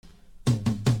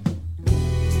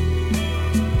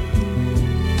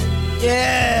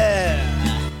Yeah.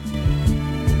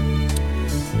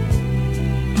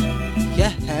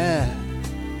 Yeah.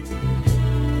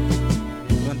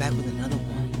 We're back with another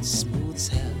one. Smooth as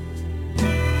hell.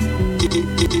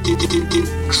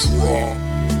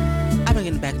 I've been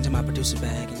getting back into my producer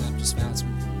bag and I've just found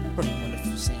some pretty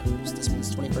wonderful samples. This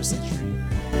one's 21st century.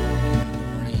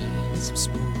 Rain, some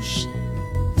smooth shit.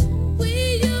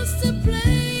 We used to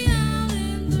play out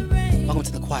in the rain. Welcome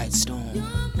to the Quiet Storm. Your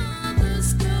mother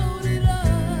scolded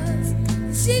us.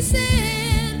 She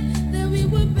said that we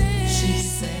were bad. She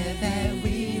said that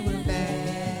we were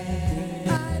bad.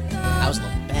 I was a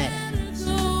little bad.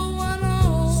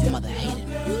 Your mother hated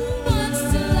me. I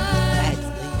had to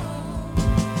leave.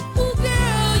 Oh,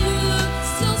 girl, you look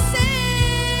so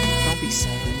sad. Don't be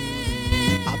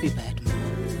sad. I'll be back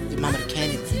tomorrow. Your mama the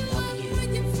candy lady. I'll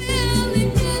be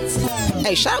here.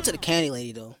 Hey, shout out to the candy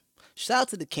lady though. Shout out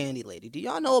to the candy lady. Do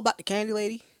y'all know about the candy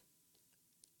lady?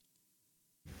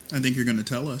 I think you're gonna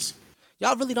tell us.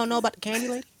 Y'all really don't know about the candy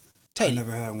lady? I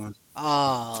never had one.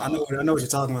 Oh. I know what you're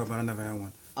talking about, but I never had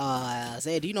one.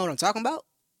 Zay, do you know what I'm talking about?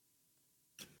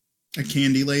 A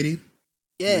candy lady?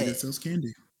 Yeah. Lady that sells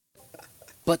candy.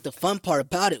 But the fun part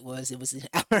about it was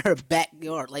out of her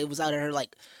backyard. Like, it was out of her,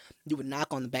 like, you would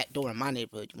knock on the back door in my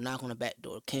neighborhood. You would knock on the back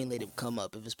door. Candy lady would come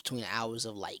up. If it's between the hours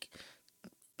of, like,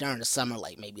 during the summer,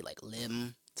 like, maybe, like,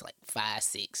 11 to, like, 5,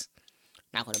 6.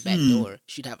 Knock on the back door.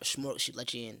 She'd have a she'd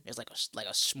let you in. There's, like a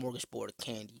smorgasbord of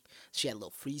candy. She had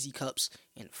little freezy cups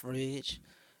in the fridge.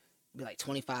 It'd be, like,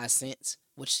 25 cents.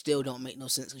 Which still don't make no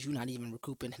sense because you're not even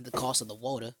recouping the cost of the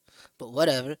water. But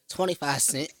whatever. 25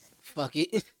 cents. Fuck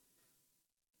it.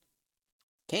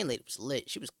 Candy lady was lit.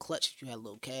 She was clutch if you had a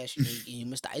little cash and you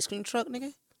missed the ice cream truck,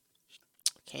 nigga.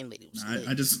 Candy lady was lit.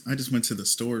 I just went to the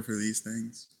store for these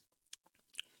things.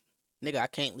 Nigga, I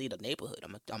can't leave the neighborhood.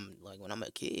 I'm like when I'm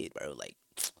a kid, bro. Like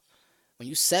when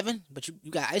you 7, but you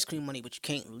got ice cream money, but you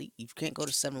can't leave. You can't go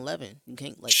to 7-Eleven. You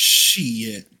can't like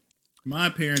shit. My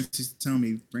parents used to tell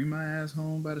me, bring my ass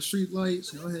home by the street lights.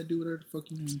 Go ahead, do whatever the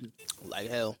fuck you want to do. Like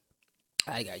hell.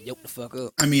 I got yoked the fuck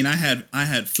up. I mean, I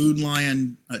had Food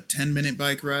Lion a 10-minute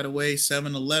bike ride away.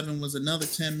 7-Eleven was another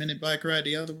 10-minute bike ride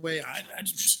the other way. I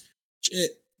just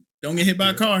shit. Don't get hit by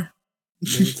a car.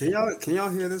 Can y'all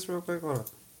hear this real quick? Hold on.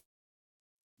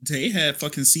 They had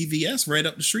fucking CVS right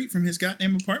up the street from his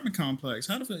goddamn apartment complex.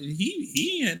 How the fuck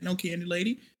he had no candy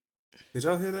lady? Did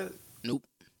y'all hear that? Nope.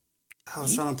 I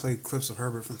was trying to play clips of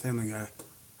Herbert from Family Guy.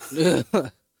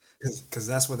 Because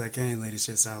that's what that candy lady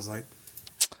shit sounds like.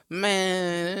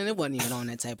 Man, it wasn't even on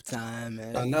that type of time,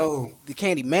 man. I know. The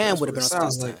Candy Man would have been on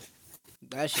sounds that like. time.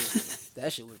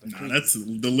 That shit would have been creepy. That's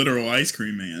the literal ice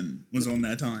cream man was on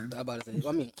that time. I'm about to say,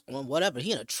 I mean, well, whatever.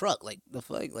 He in a truck, like the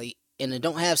fuck, like, and it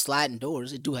don't have sliding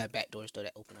doors. It do have back doors though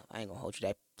that open up. I ain't gonna hold you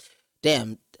that.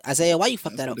 Damn, Isaiah, why you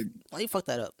fuck that up? Why you fuck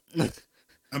that up?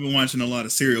 I've been watching a lot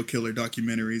of serial killer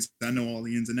documentaries. I know all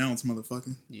the ins and outs,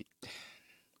 motherfucker.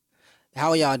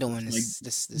 How are y'all doing this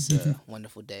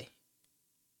wonderful day?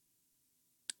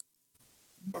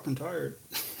 Fucking tired.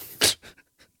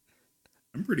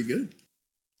 I'm pretty good.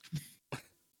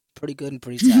 Pretty good and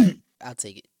pretty tired. I'll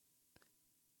take it.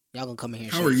 Y'all gonna come in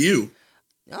here. How are you?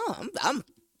 Oh,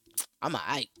 I'm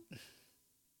alright.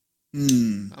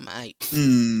 I'm alright.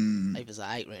 Life is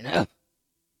alright right now.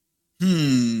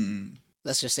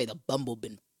 Let's just say the Bumble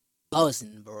been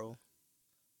buzzing, bro.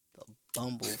 The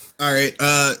Bumble. All right,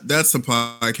 that's the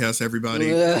podcast, everybody.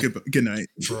 Good night.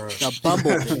 The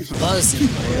Bumble been buzzing,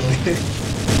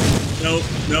 bro.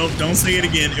 Nope, don't say it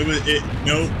again.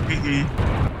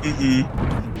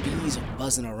 Bees are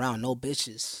buzzing around, no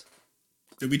bitches.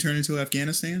 Did we turn into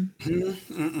Afghanistan?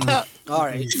 All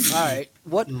right.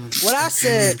 What I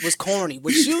said was corny.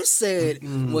 What you said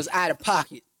was out of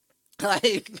pocket.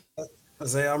 Like,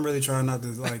 Isaiah, I'm really trying not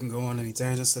to go on any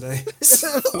tangents today.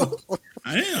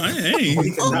 Hey,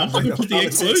 motherfucker put the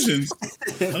explosions.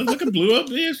 Motherfucker blew up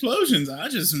the explosions.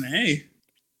 I'm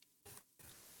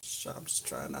just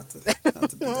trying not to do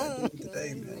that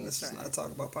today, man. Let's just not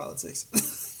talk about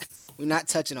politics. We're not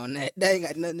touching on that. That ain't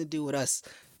got nothing to do with us.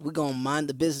 We're gonna mind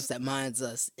the business that minds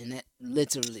us, and that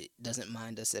literally doesn't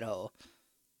mind us at all.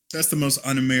 That's the most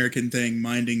un-American thing,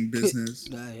 minding business.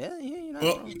 Yeah, you're not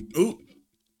wrong. Ooh.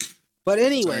 But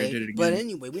anyway, Sorry,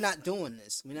 we're not doing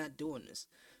this. We're not doing this.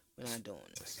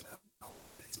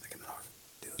 He's making it hard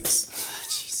to do this.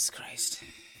 Jesus Christ.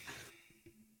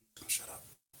 Oh, shut up.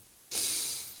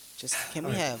 Just can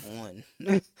we have one?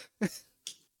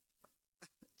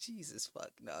 Jesus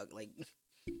fuck, dog. Like,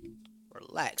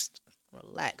 relax,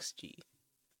 G.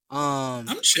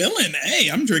 I'm chilling. Hey,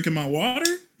 I'm drinking my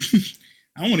water.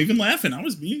 I wasn't even laughing. I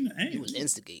was being. Hey. You was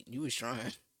instigating. You was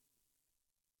trying.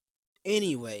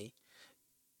 Anyway,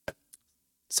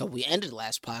 So we ended the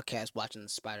last podcast watching the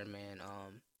Spider-Man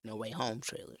No Way Home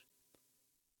trailer.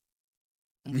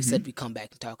 And we said we come back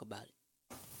and talk about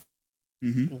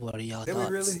it. What are y'all Did we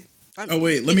thoughts? really? Oh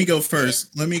wait, let me go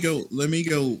first. Let me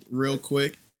go real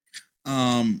quick.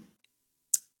 I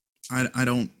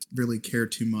don't really care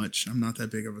too much. I'm not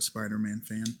that big of a Spider-Man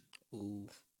fan. Ooh.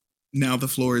 Now the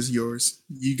floor is yours.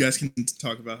 You guys can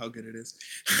talk about how good it is.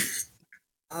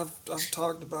 I've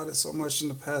talked about it so much in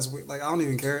the past week. Like I don't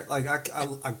even care. Like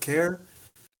I care,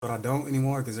 but I don't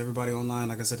anymore because everybody online,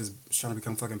 like I said, is trying to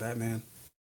become fucking Batman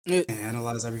Yeah. and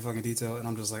analyze every fucking detail. And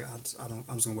I'm just like, I don't.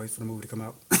 I'm just gonna wait for the movie to come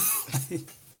out.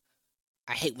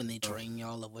 I hate when they drain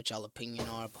y'all of what y'all opinion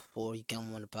are before you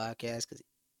come on the podcast because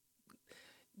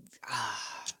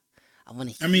I want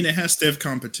to. I mean, it has to have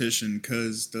competition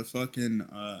because the fucking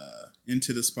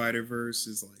Into the Spider-Verse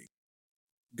is like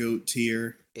GOAT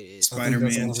tier. It is. I think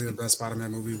that's Spider-Man. honestly the best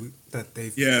Spider-Man movie that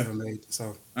they've Yeah. ever made.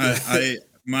 So I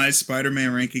my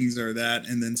Spider-Man rankings are that,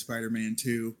 and then Spider-Man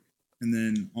 2, and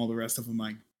then all the rest of them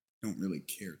I don't really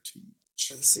care too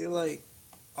much. see, like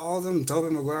all them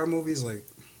Tobey Maguire movies, like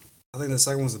I think the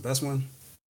second one's the best one.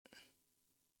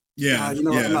 Yeah, You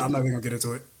know, yeah. I'm not even gonna get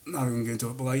into it. Not even gonna get into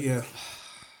it. But like, yeah.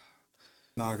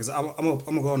 Nah, because I'm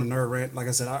gonna go on a nerd rant. Like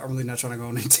I said, I'm really not trying to go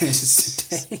on any tangents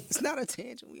today. It's not a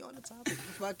tangent. We on the topic.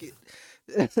 Fuck it.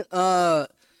 I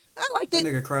liked That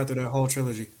it. nigga cried through that whole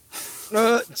trilogy.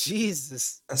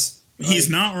 Jesus. That's He's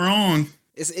not wrong.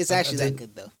 It's I actually that did-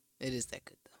 good though. It is that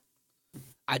good though.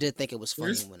 I did think it was funny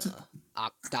Where's when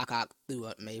Doc Ock threw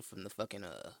up May from the fucking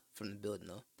from the building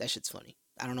though. That shit's funny.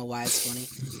 I don't know why it's funny,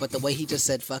 but the way he just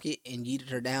said fuck it and yeeted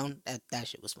her down, that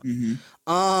shit was funny.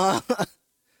 Mhm.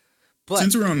 But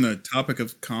Since we're on the topic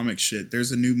of comic shit,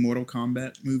 there's a new Mortal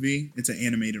Kombat movie. It's an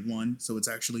animated one, so it's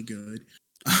actually good.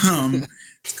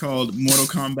 It's called Mortal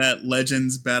Kombat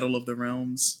Legends: Battle of the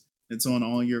Realms. It's on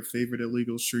all your favorite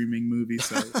illegal streaming movie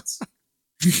sites.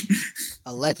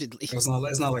 allegedly, it's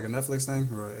not like a Netflix thing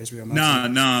or a HBO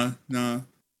Max. Nah.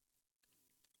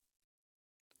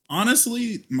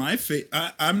 Honestly,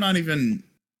 I'm not even.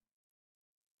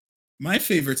 My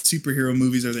favorite superhero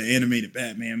movies are the animated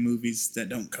Batman movies that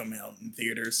don't come out in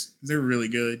theaters. They're really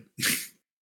good.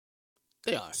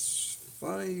 they are. It's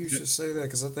funny you should say that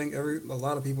because I think a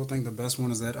lot of people think the best one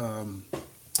is that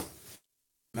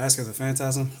Mask of the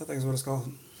Phantasm. I think is what it's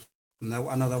called. And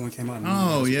I know that one came out. In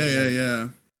Oh the US, but, yeah.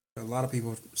 A lot of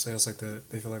people say it's like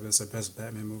they feel like that's the best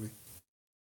Batman movie.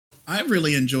 I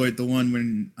really enjoyed the one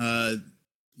when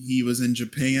he was in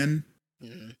Japan.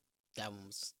 That one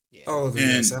was yeah. Oh, the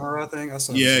And- samurai thing. I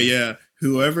saw. Yeah.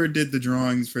 Whoever did the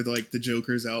drawings for like the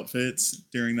Joker's outfits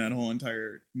during that whole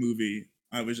entire movie,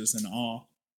 I was just in awe.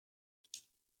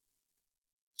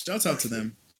 Shouts out to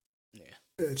them.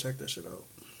 Yeah, check that shit out.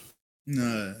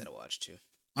 That I watched too.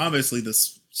 Obviously, the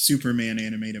Superman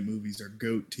animated movies are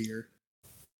GOAT tier.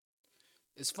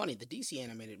 It's funny. The DC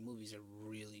animated movies are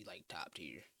really like top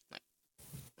tier. Like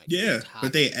Yeah, top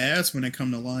but they tier. ass when it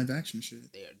come to live action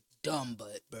shit. They're dumb,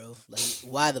 but bro, like,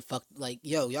 why the fuck? Like,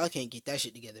 yo, y'all can't get that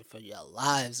shit together for your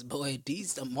lives, boy.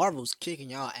 The Marvel's kicking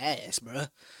y'all ass, bro.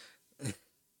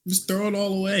 Just throw it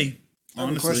all away. I have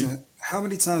a Honestly, question. How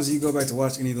many times do you go back to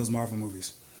watch any of those Marvel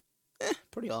movies?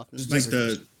 Pretty often. like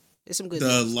the It's some good.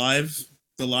 the movies.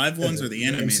 live ones or the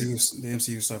animated.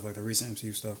 MCU stuff, like the recent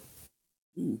MCU stuff,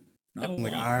 Ooh, not a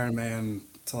like lot. Iron Man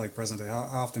to like present day. How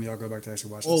often do y'all go back to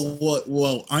actually watch that Oh, stuff?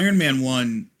 well, Iron Man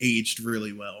 1 aged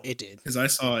really well. It did. Because I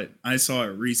saw it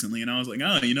recently, and I was like,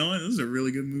 oh, you know what? This is a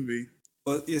really good movie.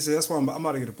 But yeah, see, that's why I'm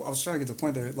about to get. I was trying to get to the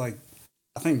point that like,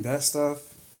 I think that stuff,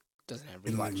 Doesn't have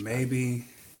and like rewatch. maybe,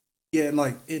 yeah, and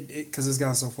like it because it's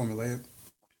gotten so formulaic.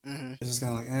 Mm-hmm. It's just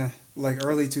kind of like like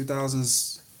early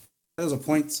 2000s. There was a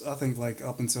point I think like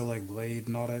up until like Blade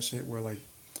and all that shit where like,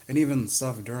 and even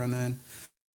stuff during then,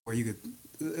 where you could.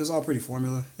 It was all pretty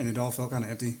formula, and it all felt kind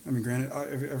of empty. I mean, granted,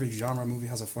 every genre movie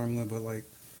has a formula, but like,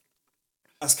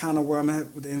 that's kind of where I'm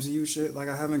at with the MCU shit. Like,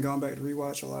 I haven't gone back to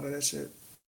rewatch a lot of that shit.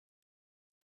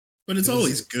 But it's It was-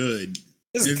 always good.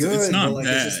 It's It's- good, it's not but like,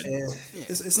 bad.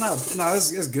 It's not. No,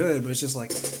 it's good, but it's just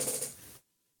like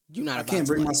You're not. I about can't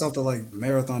to, bring like, myself to like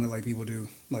marathon it like people do.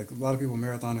 Like a lot of people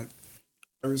marathon it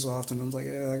every so often. I'm like,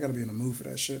 yeah, I gotta be in the mood for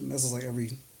that shit, and this is like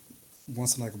every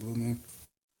once in like a blue moon.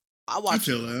 I I watch.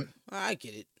 feel that. I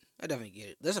get it. I definitely get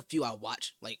it. There's a few I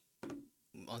watch like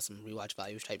on some rewatch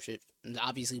values type shit. And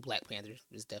obviously, Black Panther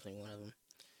is definitely one of them.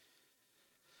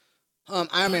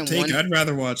 Iron Man one. I'd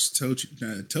rather watch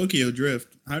Tokyo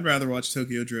Drift. I'd rather watch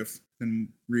Tokyo Drift than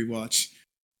rewatch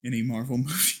any Marvel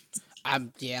movie.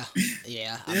 Yeah.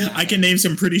 I can name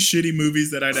some pretty shitty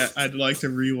movies that I'd like to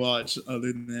rewatch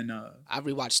other than I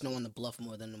rewatched Snow on the Bluff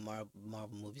more than the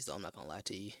Marvel movies. Though I'm not gonna lie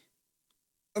to you.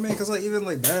 I mean, because like even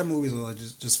like bad movies are like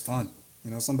just fun.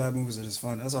 Some bad movies are just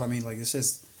fun. That's what I mean. Like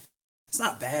it's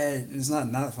not bad. It's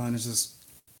not fun. It's just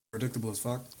predictable as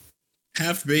fuck.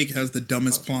 Half Baked has the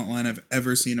dumbest plot line I've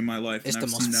ever seen in my life, It's and the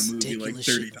I've most seen that movie like ridiculous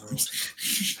 30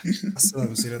 shit in the world. times. I still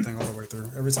haven't seen that thing all the way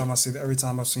through. Every time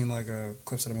I've seen like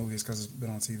clips of the movie, it's because it's been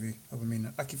on TV. I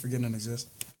mean, I keep forgetting it exists.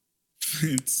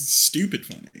 It's stupid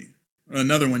funny.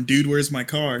 Another one, Dude, Where's My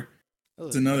Car?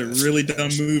 It's another really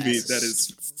dumb movie that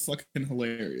is fucking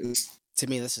hilarious. To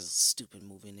me, this is a stupid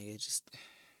movie, nigga. Just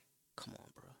come on,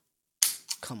 bro.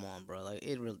 Come on, bro. Like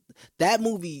it really. That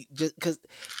movie just cause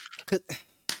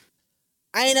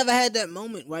I ain't never had that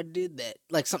moment where I did that.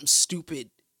 Like something stupid.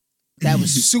 That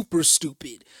was super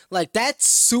stupid. Like that's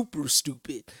super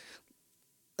stupid.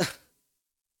 Yeah.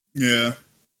 They're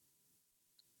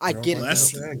I all get it like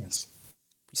that's- though. dragons.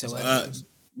 You said what?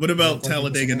 What about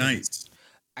Talladega Nights?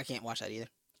 I can't watch that either.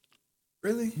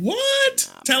 Really? What?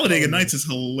 Nah, Talladega Nights is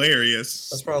hilarious.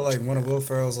 That's probably like one of Will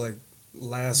Ferrell's like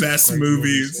last Best great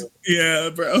movies. Yeah,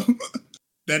 bro.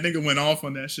 That nigga went off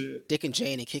on that shit. Dick and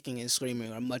Jane and Kicking and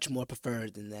Screaming are much more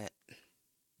preferred than that.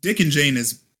 Dick and Jane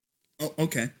is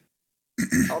okay.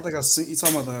 I don't think I've seen. You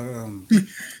talking about the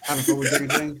having fun with Dick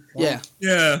and Jane? Yeah.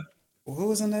 Yeah. Well, who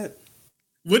was in that?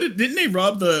 Didn't they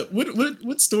rob the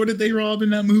what store did they rob in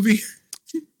that movie?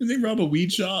 Did they rob a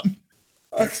weed shop?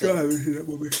 I still haven't seen that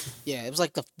movie. Yeah, it was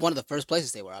like one of the first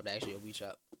places they were robbed, actually, a weed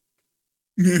shop.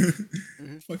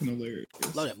 Fucking hilarious.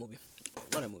 Love that movie.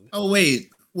 Love that movie. Oh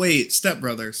wait, Step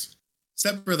Brothers.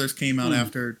 Step Brothers came out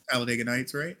after Talladega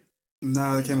Nights, right?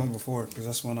 No, it came out before because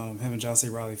that's when him and John C.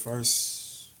 Reilly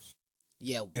first.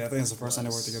 Yeah, Yeah, I think it's the first time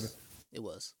they worked together. It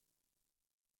was.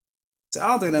 See, I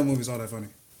don't think that movie's all that funny.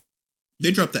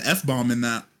 They dropped the F-bomb in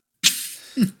that.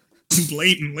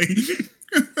 Blatantly.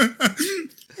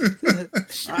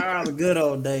 The good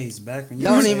old days back when you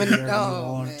Don't could say even whatever you know,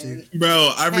 wanted man. to.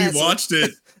 Bro, I Has rewatched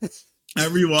it. I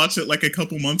rewatched it like a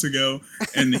couple months ago,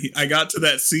 and I got to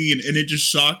that scene, and it just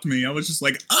shocked me. I was just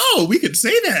like, "Oh, we could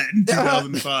say that in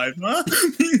 2005, huh?"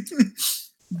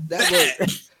 That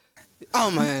was.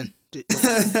 Oh man.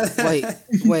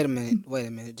 Wait a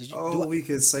minute. Did you? Oh, we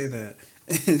could say that.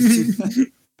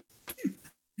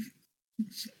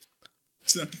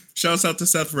 So, shouts out to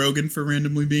Seth Rogen for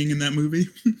randomly being in that movie.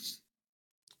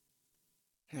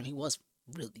 Man, he was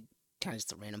really kind of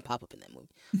just a random pop up in that movie.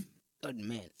 Oh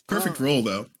man. Perfect role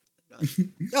though.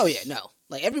 Oh yeah, no.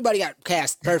 Like everybody got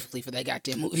cast perfectly for that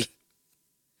goddamn movie.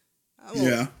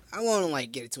 I won't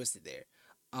like get it twisted there.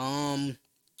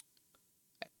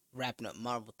 Wrapping up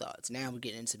Marvel thoughts. Now we're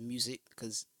getting into music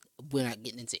because we're not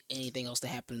getting into anything else that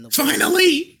happened in the world.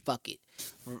 Finally, Fuck it.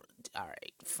 All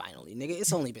right, finally, nigga.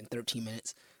 It's only been 13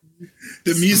 minutes.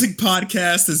 the music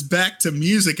podcast is back to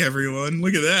music. Everyone,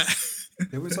 look at that.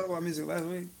 Did we talk about music last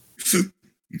week?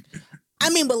 I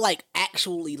mean, but like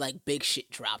actually, like big shit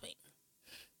dropping.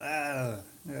 Yeah,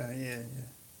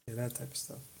 that type of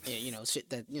stuff. Yeah, shit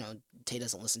that Tay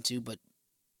doesn't listen to, but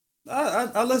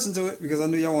I listened to it because I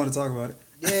knew y'all wanted to talk about it.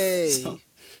 yay. So-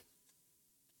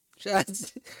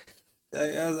 Shots.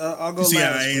 I'll go See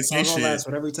how last. I ain't say I'll go shit. last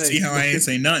with every take. See how I ain't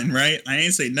say nothing, right? I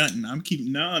ain't say nothing. I'm keeping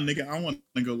nigga. I want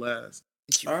to go last.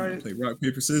 All right. Play rock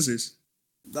paper scissors.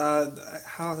 How's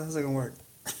that gonna work?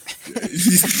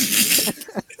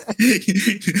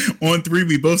 On 3,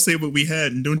 we both say what we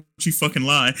had, and don't you fucking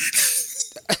lie.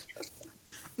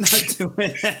 Not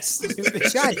doing that, stupid.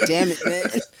 God damn it,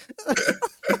 man.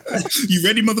 You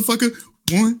ready, motherfucker?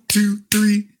 1, 2,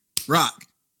 3, rock.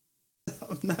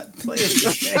 I'm not playing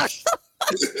this game.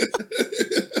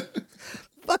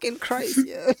 Fucking Christ,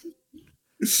 yeah.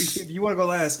 If you want to go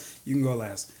last, you can go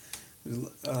last.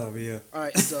 But yeah. All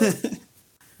right, so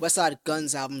West Side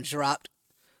Guns album dropped.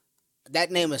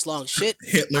 That name is long as shit.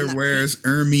 Hitler Wears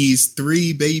Hermes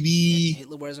 3, baby.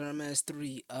 Hitler Wears Hermes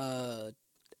 3. I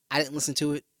didn't listen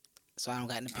to it, so I don't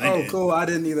got an I opinion. Oh, did. cool. I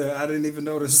didn't either. I didn't even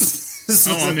notice.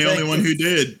 Oh, I'm the only one who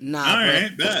did. Nah, All bro.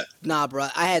 right, bet. Nah, bro.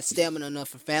 I had stamina enough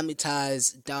for Family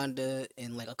Ties, Donda,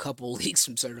 and like a couple leaks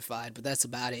from Certified, but that's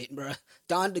about it, bro.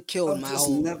 Donda killed I've my just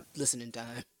whole nev- listening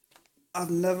time. I've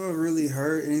never really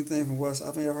heard anything from West.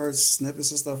 I think I've heard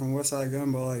snippets of stuff from West Side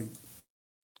Gun, but like,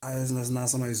 that's not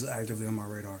somebody who's actively on my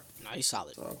radar. No, he's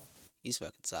solid. So He's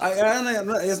fucking solid.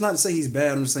 it's not to say he's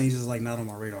bad. I'm just saying he's just like not on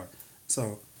my radar.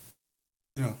 So,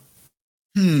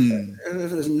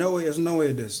 there's no way. There's no way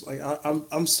it is. Like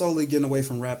I'm slowly getting away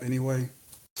from rap anyway.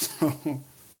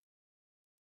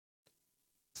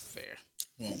 Fair.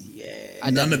 Yeah.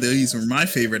 None of these were my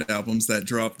favorite albums that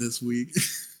dropped this week.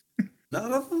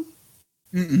 None of them.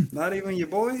 Mm-mm. Not even your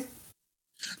boy.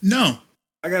 No.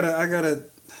 I gotta.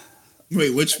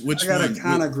 Wait, which I gotta one?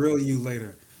 kind of grill you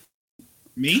later.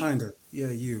 Me? Kinda.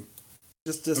 Yeah, you.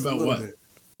 Just a About little what? bit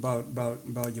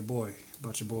about your boy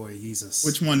Jesus.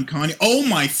 Which one, Kanye? Oh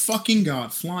my fucking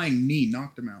god! Flying knee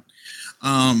knocked him out.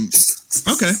 Um.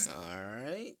 Okay. All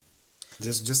right.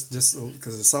 Just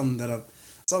because it's something that I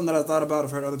thought about.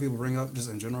 I've heard other people bring up just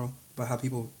in general about how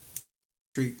people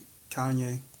treat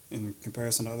Kanye in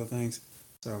comparison to other things.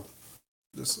 So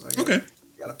just I Okay.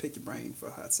 gotta pick your brain for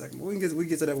a hot second. But we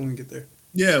get to that when we get there.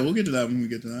 Yeah, we'll get to that when we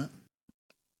get to that.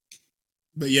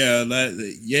 But yeah,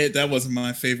 that wasn't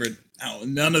my favorite.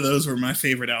 None of those were my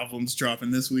favorite albums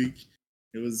dropping this week.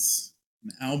 It was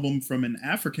an album from an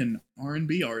African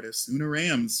R&B artist, Una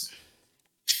Rams,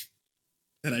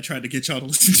 that I tried to get y'all to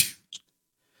listen to.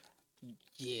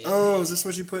 Yeah. Oh, is this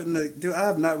what you put in the dude? I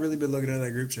have not really been looking at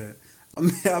that group chat. I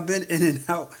mean, I've been in and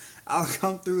out. I'll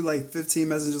come through like 15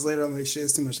 messages later. I'm like, shit,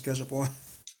 it's too much to catch up on.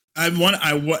 I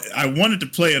wanted to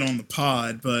play it on the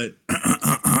pod, but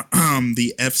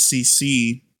the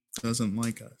FCC doesn't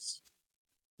like us.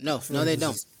 No, I feel no, like they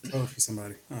this don't. is code for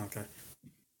somebody. Oh, okay.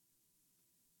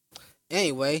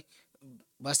 Anyway,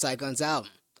 West Side Guns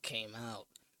album came out.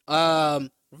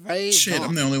 Ray Shit, I'm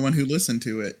Vaughn. the only one who listened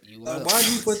to it. You were Why'd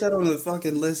you put that on the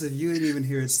fucking list if you didn't even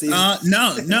hear it, Steve?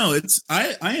 No, it's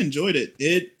I enjoyed it.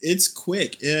 It's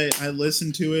quick. I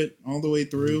listened to it all the way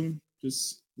through.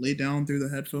 Just lay down through the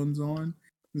headphones on.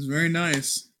 It was very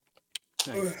nice.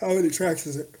 How many tracks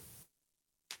is it?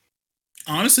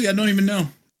 Honestly, I don't even know.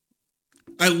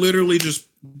 I literally just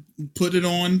put it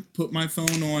on, put my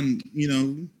phone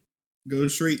on, go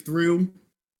straight through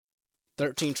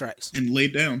 13 tracks. and lay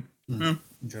down. Yeah.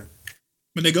 Okay.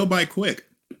 But they go by quick.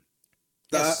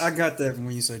 Yes. I got that from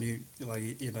when you said you like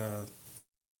It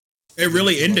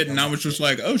really Yeah, ended, like and I was just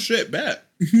like, "Oh shit, bet."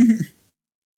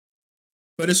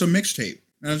 But it's a mixtape.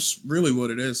 That's really what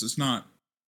it is. It's not.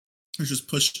 It's just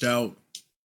pushed out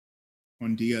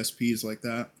on DSPs like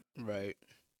that. Right.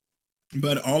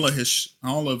 But all of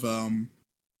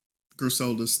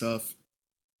Griselda's stuff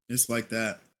is like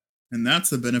that, and that's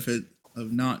the benefit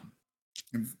of not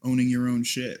of owning your own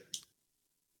shit.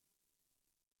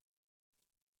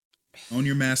 Own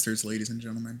your masters, ladies and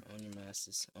gentlemen. Own your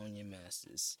masters. Own your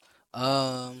masters.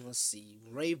 Let's see.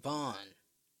 Ray Vaughn.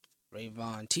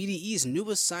 TDE's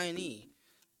newest signee.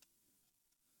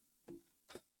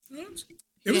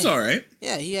 It was all right.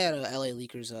 Yeah, he had a LA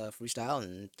Leakers freestyle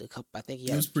and I think he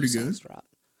had It was a few pretty songs good. drop.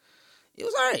 It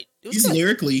was all right. It was He's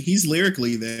good.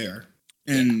 lyrically there,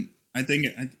 and I think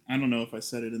I don't know if I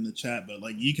said it in the chat, but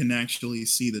like you can actually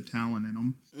see the talent in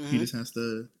him. He just has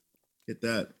to get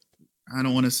that. I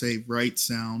don't want to say right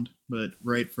sound, but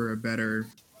right for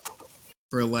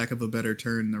a lack of a better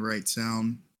term, the right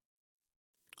sound.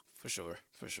 For sure.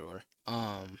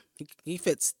 He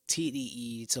fits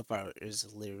TDE so far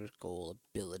as lyrical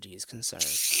ability is concerned.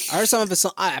 I heard some of his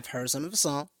song. I've heard some of his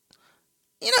song.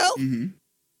 You know. Mm-hmm.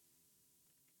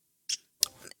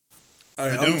 All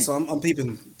right, I'm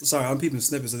peeping. Sorry, I'm peeping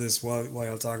snippets of this while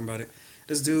y'all talking about it.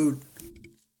 This dude,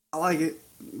 I like it.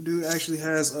 Dude actually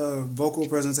has a vocal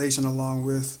presentation along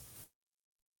with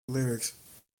lyrics.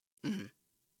 Mhm.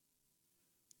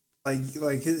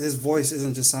 Like his voice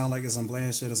isn't just sound like it's some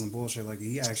bland shit or some bullshit. Like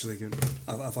he actually can.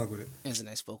 I fuck with it. It's a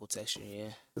nice vocal texture.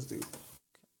 Yeah. This dude.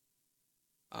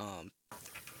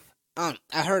 I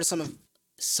heard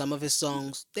some of his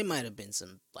songs. They might have been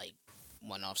some like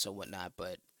one-offs or whatnot,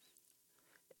 but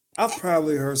I've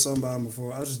probably heard something about him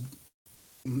before. I just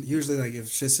usually like if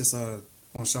shit's just on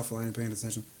shuffle, I ain't paying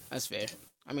attention. that's fair.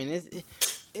 I mean,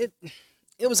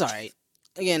 it was all right.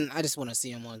 Again, I just want to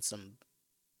see him on some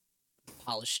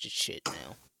polished shit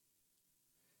now.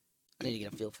 I need to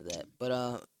get a feel for that.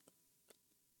 But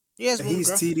yes, He's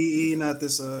girl. TDE, not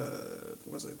this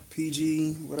what's it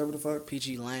PG, whatever the fuck.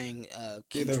 PG Lang, there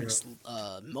we Kendrick's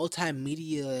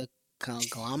multimedia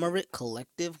conglomerate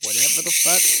collective, whatever the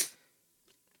fuck.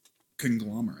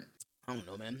 Conglomerate. I don't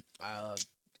know, man.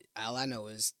 All I know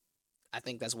is I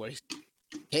think that's where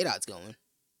K-Dot's going.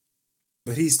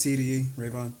 But he's TDE,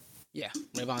 Rayvon. Yeah,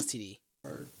 Rayvon's TD.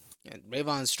 Word. Yeah,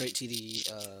 Rayvon's straight TD,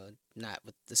 not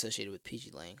associated with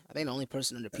PG Lang. I think the only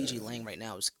person under PG Lang right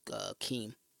now is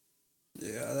Keem.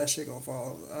 Yeah, that shit gonna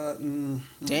fall.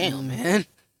 Damn, man.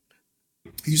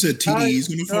 You said TDE's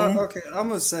gonna fall. Okay, I'm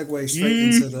gonna segue straight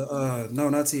into the no,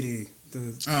 not TDE.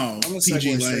 I'm gonna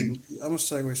PG Lang. I'm gonna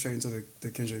segue straight into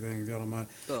the Kendrick thing if y'all don't mind.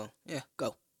 Go, yeah,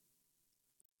 go.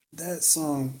 That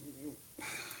song.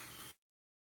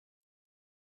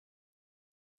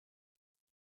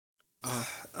 I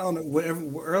don't know. Whatever.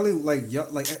 Early, like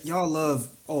y'all love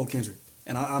old Kendrick,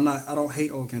 and I'm not. I don't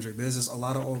hate old Kendrick. There's just a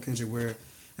lot of old Kendrick where,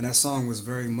 and that song was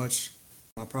very much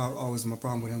my problem. Always my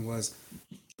problem with him was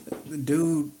the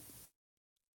dude.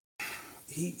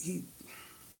 He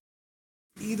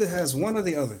either has one or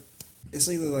the other. It's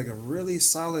either like a really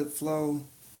solid flow,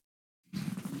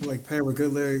 like paired with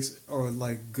good lyrics, or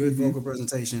like good Hmm. vocal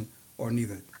presentation, or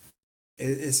neither.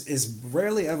 It's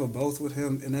rarely ever both with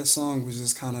him. And that song was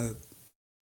just kind of,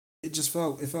 it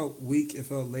felt weak, it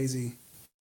felt lazy.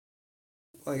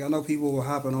 Like I know people were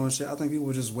hopping on shit. I think people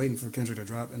were just waiting for Kendrick to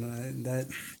drop, and that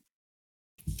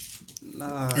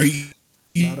nah, Are you?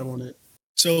 not on it.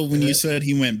 So when you Uh, said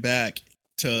he went back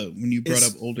to when you brought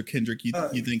up it's older Kendrick, you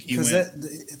think he because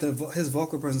went his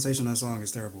vocal presentation on that song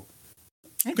is terrible.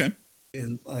 okay?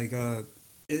 And like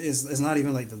it's not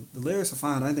even like the lyrics are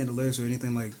fine. I don't think the lyrics are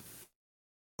anything like,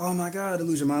 oh my god, to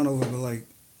lose your mind over. But like,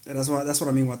 and that's what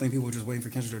I mean when I think people were just waiting for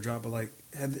Kendrick to drop. But like,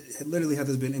 literally had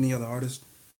this been any other artist,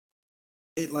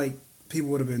 it like people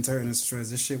would have been tearing this to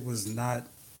shreds. This shit was not.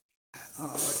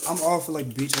 I'm all for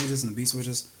like beat changes and beat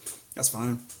switches. That's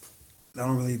fine. That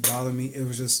don't really bother me. It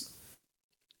was just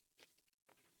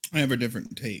I have a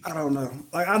different take. I don't know.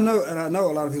 Like I know, and I know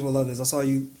a lot of people love this. I saw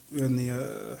you in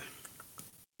the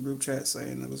group chat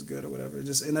saying it was good or whatever.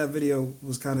 Just in that video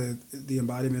was kind of the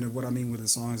embodiment of what I mean with the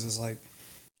songs. It's like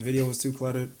the video was too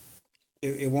cluttered.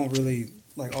 It won't really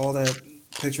like all that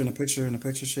picture in the picture and the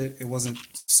picture shit. It wasn't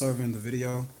serving the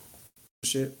video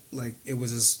shit. Like it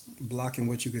was just blocking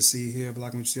what you could see here,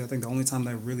 blocking what you see. I think the only time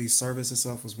that really serviced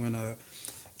itself was when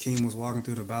Keem was walking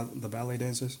through the ballet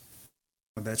dancers.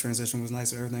 But that transition was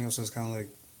nice. Everything else was kind of like,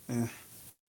 eh.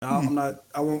 Hmm. I'm not.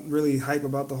 I won't really hype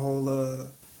about the whole.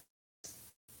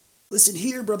 Listen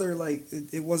here, brother. Like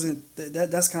it wasn't.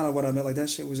 That's kind of what I meant. Like that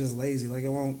shit was just lazy. Like it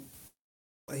won't.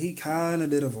 Like, he kind of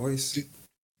did a voice, Do,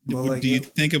 but like do you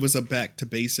think it was a back to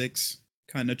basics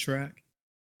kind of track?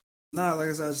 nah. Like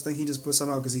I said, I just think he just put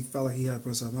something out because he felt like he had to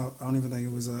put something out. I don't even think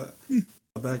it was Hmm.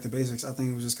 a back to basics. I think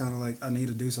it was just kind of like I need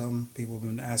to do something. People have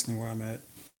been asking where I'm at.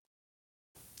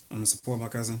 I'm gonna support my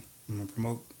cousin. I'm gonna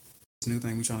promote this new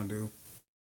thing we trying to do.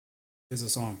 It's a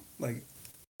song. Like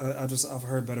I've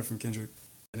heard better from Kendrick,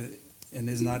 and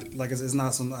it's not like it's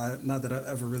not some not that I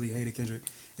ever really hated Kendrick.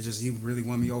 It's just he really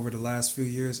won me over the last few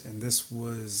years, and this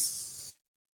was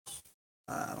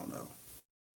I don't know.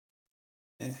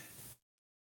 Eh.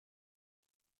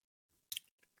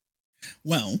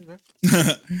 Well,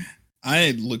 Okay.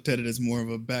 I looked at it as more of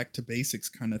a back to basics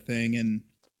kind of thing, and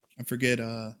I forget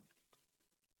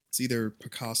it's either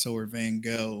Picasso or Van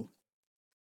Gogh,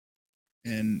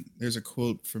 and there's a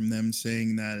quote from them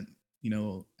saying that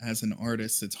as an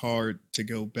artist, it's hard to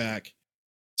go back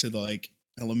to like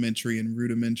elementary and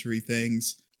rudimentary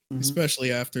things, Mm-hmm.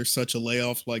 especially after such a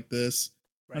layoff like this.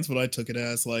 Right. That's what I took it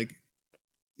as. Like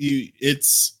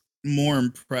it's more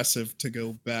impressive to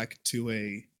go back to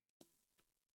a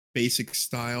basic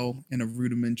style and a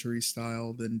rudimentary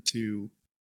style than to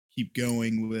keep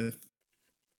going with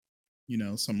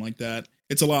something like that.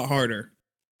 It's a lot harder.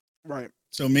 Right.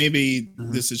 So maybe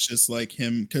Mm-hmm. this is just like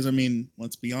him, because I mean,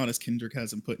 let's be honest, Kendrick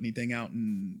hasn't put anything out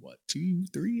in what, 2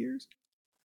 3 years?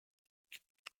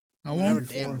 How Whenever long?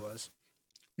 Maybe Dan four. was.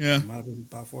 Yeah. It might have been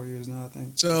about 4 years now. I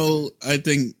think. So I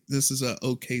think this is a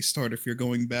okay start if you're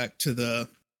going back to the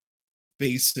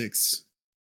basics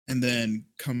and then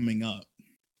coming up.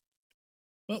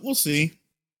 But we'll see.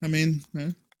 I mean,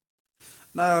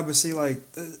 Nah, but see,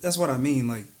 like that's what I mean.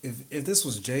 Like if this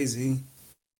was mm,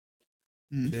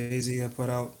 Jay Z had put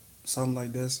out something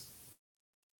like this,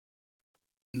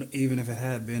 even if it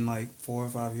had been like 4 or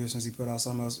 5 years since he put out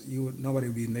something else, you would nobody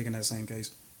would be making that same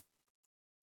case.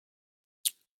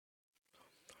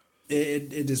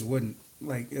 It just wouldn't.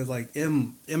 Like it's like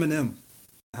Eminem.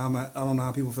 I don't know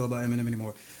how people feel about Eminem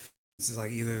anymore. It's just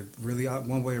like either really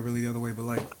one way or really the other way. But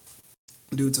like,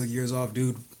 dude took years off.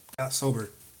 Dude got sober,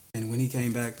 and when he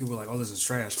came back, people were like, "Oh, this is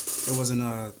trash." It wasn't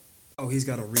oh, he's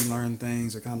got to relearn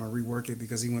things or kind of rework it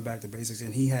because he went back to basics,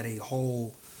 and he had a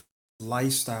whole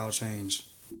lifestyle change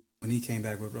when he came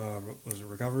back with was it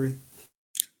recovery?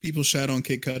 people shat on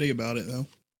Kid Cudi about it though.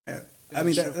 Yeah. I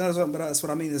This mean is true. that's what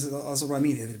I mean. This is also what I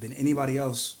mean. If it had been anybody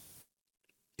else,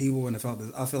 people wouldn't have felt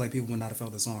this. I feel like people would not have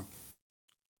felt the song.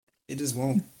 It just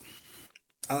won't.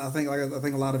 I think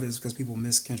a lot of it is because people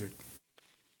miss Kendrick,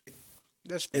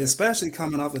 That's and fair. especially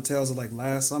coming off the tails of like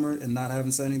last summer and not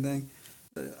having said anything.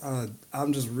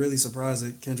 I'm just really surprised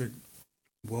that Kendrick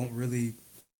won't really.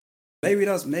 Maybe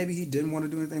that's maybe he didn't want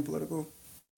to do anything political,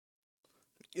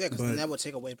 Yeah, because then but that would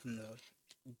take away from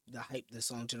the hype the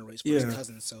song generates for his yeah,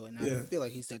 cousin. So, and I yeah, feel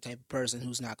like he's that type of person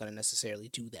who's not gonna necessarily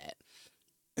do that.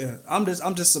 yeah. I'm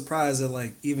just surprised that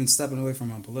like even stepping away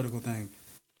from a political thing,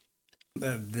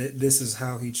 that this is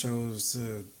how he chose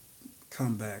to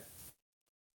come back.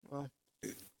 Well,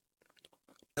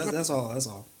 That's all. That's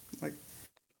all. Like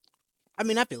I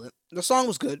mean, I feel it. The song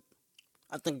was good.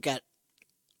 I think it got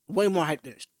way more hype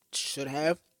than it should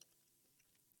have.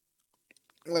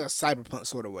 Like a cyberpunk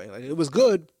sort of way. Like it was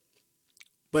good,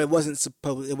 but it wasn't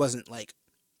supposed. It wasn't like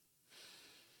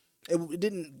it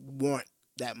didn't warrant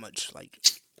that much. Like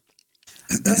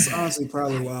That's honestly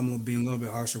probably why I'm being a little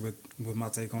bit harsher with my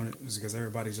take on it, is because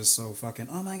everybody's just so fucking.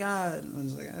 Oh my god! I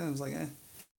was like, eh.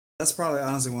 That's probably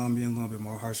honestly why I'm being a little bit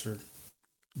more harsher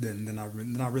than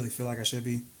I really feel like I should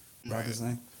be about this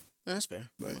thing. that's fair.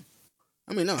 But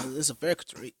I mean, no, it's a fair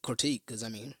critique because I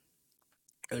mean,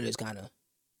 it is kind of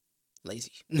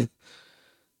lazy.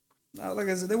 like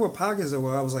I said, there were pockets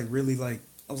where I was like really like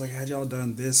I was like, had y'all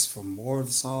done this for more of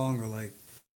the song or like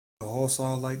the whole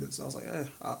song like this? I was like,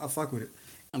 I fuck with it.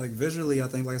 And like visually, I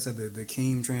think like I said, the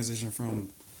Keem transition from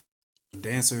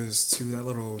dancers to that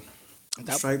little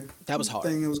that stripe that was hard.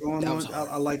 thing that was going That on. was hard.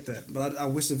 I like that, but I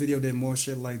wish the video did more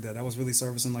shit like that. That was really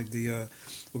servicing like the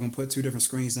we're gonna put two different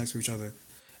screens next to each other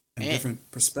and And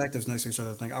different perspectives next to each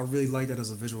other. Like I really like that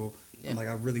as a visual, yeah, and like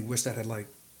I really wish that had like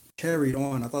carried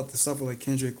on. I thought the stuff with like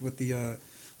Kendrick with the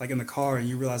like in the car and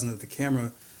you realizing that the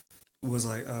camera was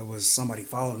somebody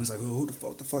following. It's like who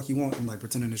the fuck you want? And like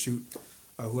pretending to shoot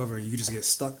whoever. You just get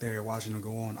stuck there watching them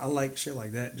go on. I like shit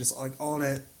like that. Just like all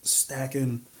that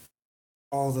stacking,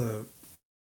 all the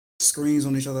screens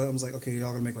on each other. I was like, okay,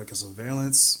 y'all gonna make like a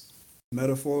surveillance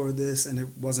metaphor of this, and it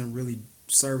wasn't really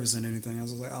servicing anything. I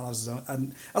was like, I was don't.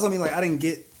 That's what I mean. Like I didn't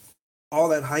get all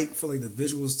that hype for like the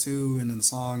visuals too, and then the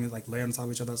song is like layered on top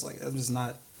of each other. It's like I'm just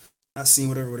not seeing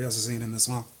what everybody else is seeing in this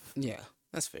song. yeah,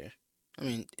 that's fair. I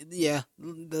mean, yeah,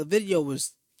 the video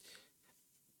was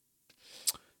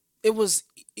it was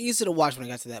easy to watch when I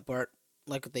got to that part,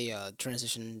 like the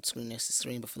transition screen next to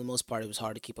screen. But for the most part, it was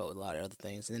hard to keep up with a lot of other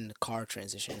things. And then the car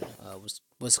transition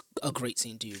was a great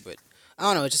scene too. But I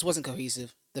don't know, it just wasn't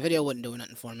cohesive. The video wasn't doing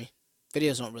nothing for me.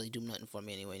 Videos don't really do nothing for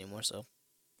me anyway anymore. So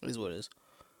it is what it is.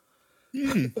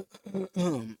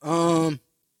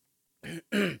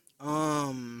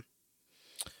 um,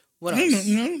 what else?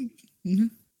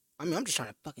 I mean, I'm just trying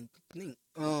to fucking think.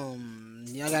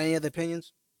 Y'all got any other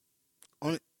opinions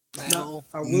on it? No,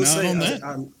 I will Not say on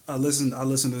that. I listened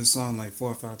to the song like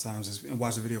 4 or 5 times and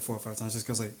watched the video 4 or 5 times just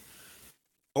because like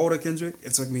older Kendrick,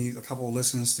 it took me a couple of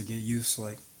listens to get used to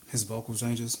like his vocal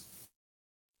changes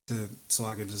so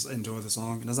I could just enjoy the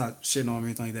song. And that's not shitting on him or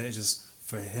anything like that. It's just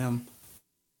for him.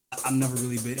 I've never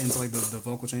really been into like the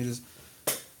vocal changes.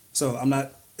 So I'm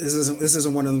not. This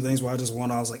isn't one of them things where I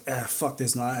was like, fuck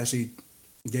this. No, I actually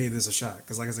gave this a shot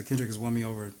because like I said, Kendrick has won me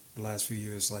over the last few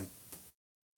years. Like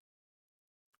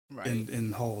Right.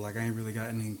 in whole, like I ain't really got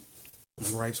any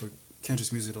gripes with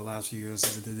Kendrick's music the last few years.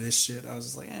 This shit, I was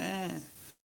just like, I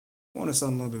wanted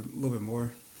something a little bit more,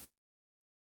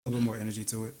 a little bit more energy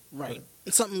to it. Right.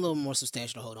 It's something a little more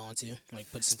substantial to hold on to.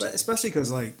 Like put some. Especially because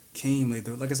like Keem,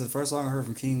 like I said, the first song I heard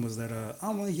from Keem was that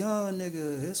I'm a young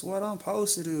nigga, it's what I'm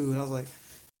supposed to do, and I was like,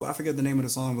 well, I forget the name of the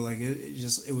song, but like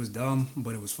it was dumb,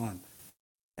 but it was fun,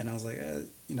 and I was like,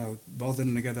 both of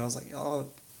them together, I was like, oh,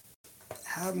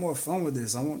 have more fun with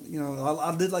this. I want,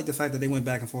 I did like the fact that they went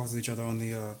back and forth with each other on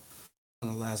the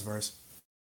last verse.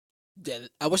 Yeah,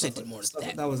 I wish they did more of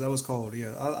that. That was cold.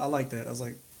 Yeah, I like that. I was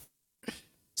like,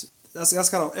 that's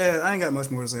kind of. I ain't got much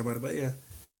more to say about it, but yeah.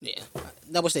 Yeah,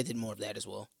 I wish they did more of that as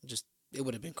well. Just it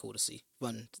would have been cool to see.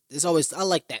 Fun. It's always I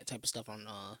like that type of stuff on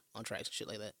tracks and shit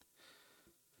like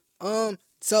that.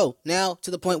 So now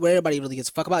to the point where everybody really gives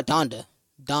a fuck about Donda.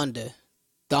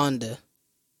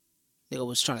 Nigga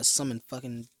was trying to summon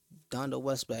fucking Donda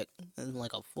West back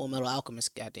like a Full Metal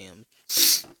Alchemist, goddamn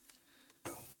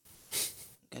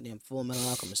Full Metal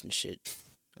Alchemist and shit.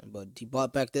 But he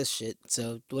bought back this shit.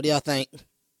 So what do y'all think?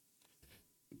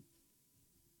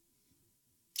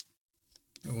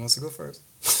 Who wants to go first?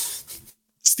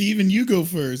 Steven, you go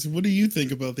first. What do you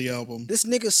think about the album? This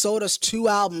nigga sold us 2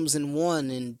 albums in one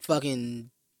and fucking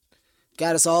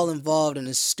got us all involved in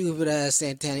this stupid ass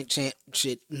satanic chant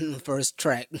shit in the first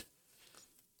track.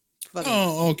 Fucking,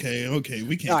 Oh, okay.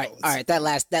 We can't. all right. That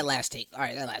last take. All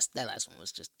right, that last one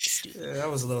was just stupid. Yeah, that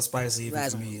was a little spicy even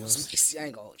Last for one me. was spicy. I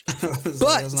ain't gonna hold you. But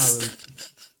But it's not really.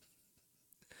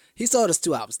 he sold us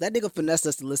 2 albums. That nigga finessed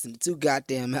us to listen to 2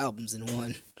 goddamn albums in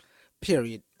one.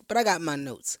 Period. But I got my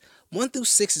notes. 1 through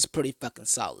 6 is pretty fucking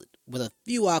solid, with a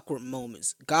few awkward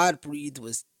moments. God Breathed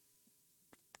was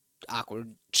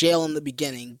awkward. Jail in the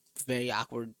beginning, very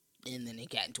awkward, and then it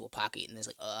got into a pocket, and it's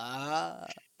like,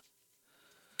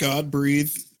 God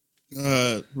Breathe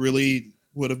really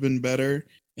would have been better,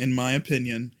 in my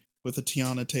opinion, with a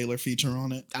Tiana Taylor feature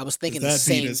on it. I was thinking 'Cause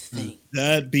the same thing.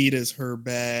 That beat is her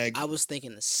bag. I was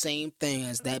thinking the same thing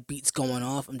as that beat's going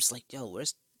off. I'm just like, yo,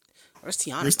 Where's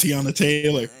Tiana? Where's Tiana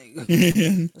Taylor?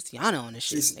 Where's Tiana on this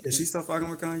shit? Is, Like, is she still fucking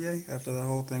with Kanye after that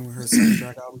whole thing with her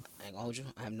 7-track album? I ain't gonna hold you.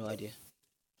 I have no idea.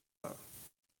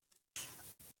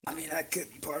 I mean, that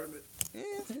could be part of it.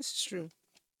 Yeah, this is true.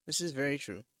 This is very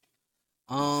true.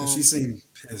 Cause she seemed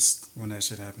pissed when that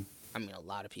shit happened. I mean, a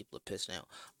lot of people are pissed now.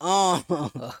 Oh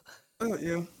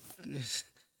yeah.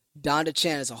 Donda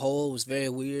Chat as a whole was very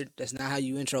weird. That's not how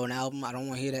you intro an album. I don't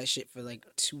want to hear that shit for like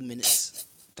 2 minutes.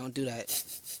 Don't do that.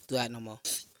 Do that no more.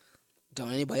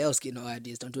 Don't anybody else get no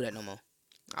ideas. Don't do that no more.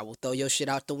 I will throw your shit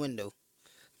out the window.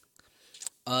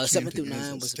 7 through Chanting is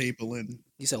 9 a was. staple in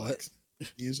You said what?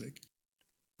 music.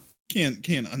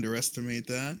 Can't underestimate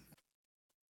that.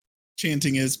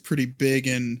 Chanting is pretty big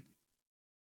in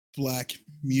black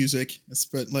music,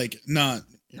 like not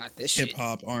Not this hip shit.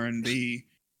 hop R&B,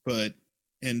 but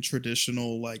in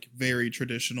traditional, like very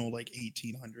traditional, like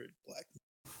 1800 black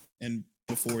and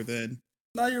before then,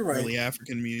 No, you're right. early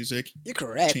African music. You're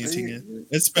correct. Chanting it, You-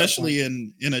 especially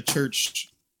in a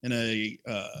church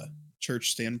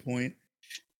church standpoint.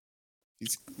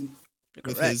 He's You're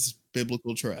with correct. his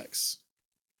biblical tracks.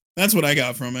 That's what I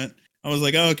got from it. I was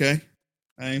like, oh, okay,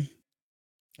 I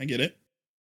get it.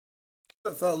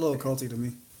 It felt a little culty to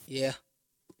me, Yeah.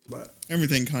 but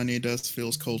Everything Kanye does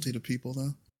feels culty to people,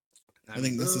 though. I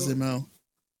think this is MO.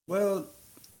 well,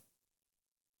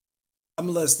 I'm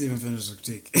gonna let Steven finish the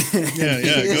critique. Yeah,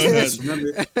 go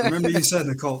ahead. Remember you said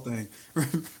the cult thing.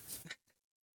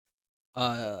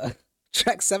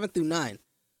 Track 7 through 9.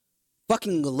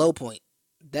 Fucking low point.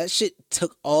 That shit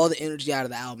took all the energy out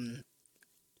of the album.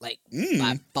 Like,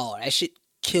 by far. That shit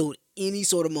killed any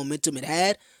sort of momentum it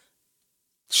had.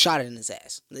 Shot it in his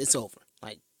ass. It's over.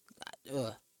 Like,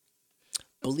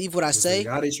 believe what I Is say. the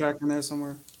Yachty track in there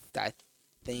somewhere? I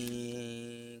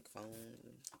think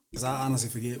Because I honestly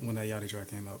forget when that Yachty track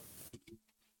came out.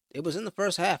 it was in the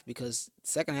first half because the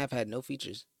second half had no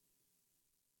features.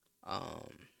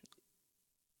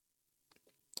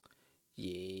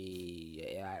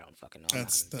 Yeah, I don't fucking know.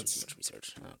 That's too much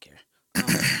research. I don't care. I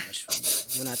don't know much.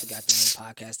 We're not the goddamn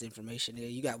podcast information here.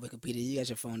 You got Wikipedia. You got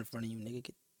your phone in front of you, nigga.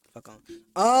 Get the fuck on.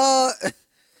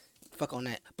 Fuck on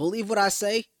that. Believe what I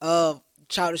say.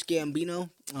 Childish Gambino.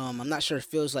 I'm not sure it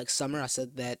feels like summer. I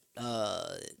said that.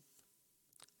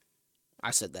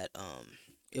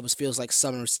 It was feels like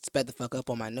summer. Sped the fuck up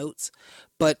on my notes,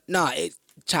 but nah, it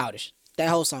childish. That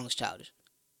whole song is childish.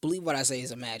 Believe what I say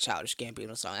is a mad Childish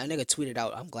Gambino song. That nigga tweeted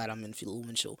out, "I'm glad I'm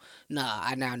influential." Nah,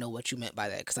 I now know what you meant by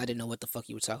that because I didn't know what the fuck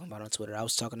you were talking about on Twitter. I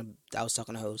was talking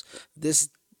to hoes.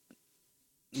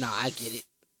 Nah, I get it.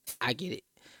 I get it.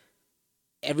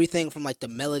 Everything from like the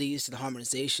melodies to the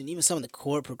harmonization, even some of the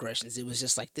chord progressions, it was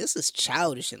just like this is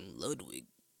childish and Ludwig.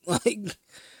 Like,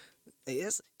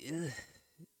 yes.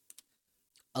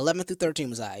 11 through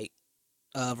 13 was alright.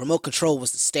 Remote Control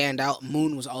was the standout.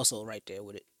 Moon was also right there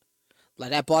with it.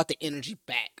 Like that brought the energy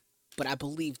back. But I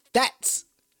believe that's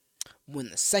when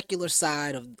the secular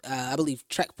side of I believe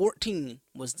track 14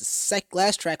 was the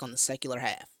last track on the secular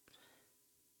half.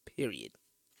 Period.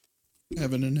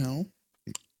 Heaven and Hell.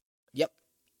 Yep.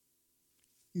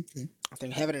 Okay. I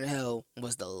think Heaven and Hell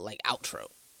was the like outro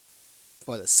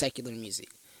for the secular music.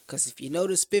 Because if you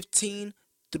notice 15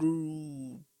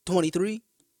 through 23,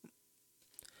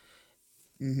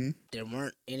 there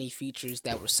weren't any features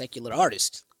that were secular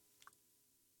artists.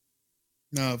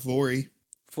 Vori.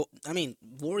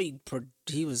 Vori,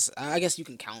 he was, I guess you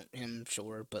can count him,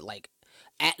 sure, but like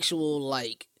actual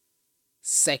like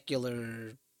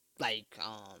secular, like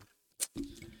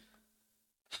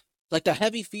the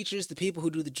heavy features, the people who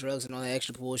do the drugs and all that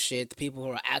extra bullshit, the people who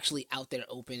are actually out there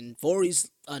open.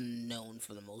 Vori's unknown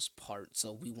for the most part,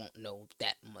 so we won't know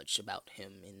that much about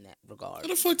him in that regard. How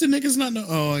the fuck do niggas not know?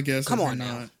 Oh, I guess. Come on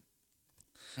now. Not.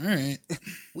 All right.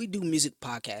 We do music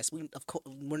podcasts. We're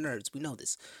nerds. We know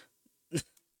this.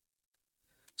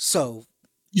 So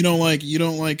you don't like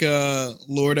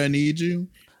Lord I Need You?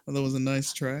 Oh, that was a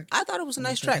nice track. I thought it was a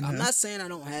nice track. I'm not saying I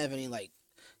don't have any like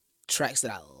tracks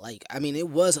that I like. I mean, it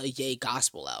was a Ye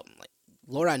gospel album. Like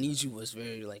Lord I Need You was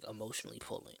very like emotionally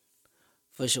pulling,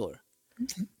 for sure.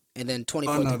 And then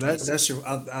 24. Oh no, that's true.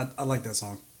 I like that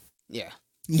song. Yeah.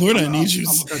 Lord I Need You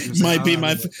might be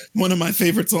one of my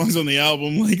favorite songs on the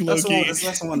album. Like that's low-key.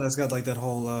 That's the one that's got like that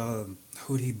whole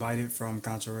who'd he bite it from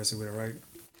controversy with it, right?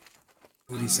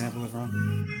 Who'd he sample it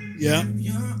from? Yeah.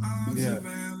 Yeah.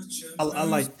 I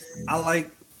like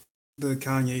the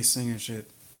Kanye singing shit.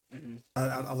 Mm-hmm.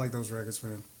 I like those records for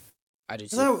him. I do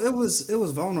too. So it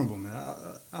was vulnerable, man.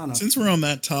 I don't know. Since we're on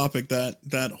that topic,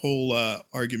 that whole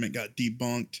argument got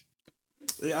debunked.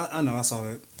 Yeah, I know. I saw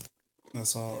it. I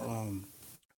saw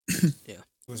Yeah.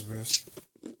 was best.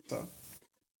 So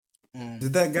Um,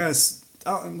 Did that guy's?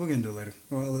 We'll get into it later.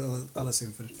 Well, I'll let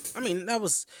him finish. I mean, that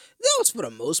was for the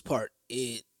most part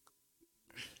it.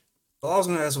 All I was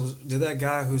gonna ask was, did that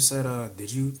guy who said,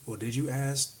 did you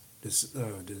ask to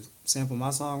sample my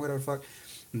song, whatever the fuck,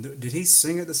 did he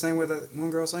sing it the same way that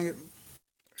one girl sang it?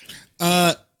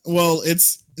 Uh, well,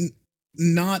 it's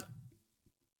not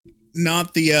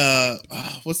not the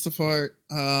what's the part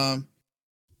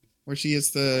where she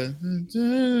is the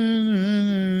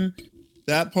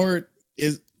that part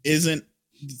isn't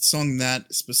sung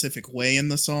that specific way in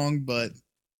the song, but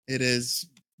it is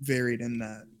varied in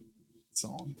that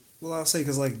song. Well, I'll say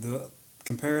because like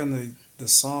comparing the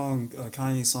song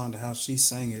Kanye song to how she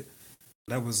sang it,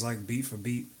 that was like beat for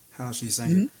beat how she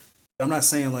sang it. Mm-hmm. I'm not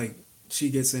saying like she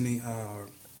gets any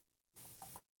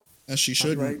As she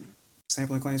shouldn't. copyright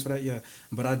sampling claims for that, yeah.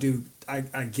 But I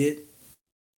get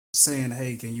saying,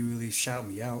 hey, can you really shout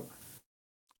me out?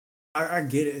 I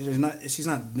get it. She's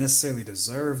not necessarily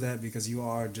deserve that because you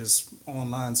are just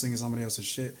online singing somebody else's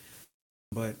shit.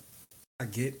 But I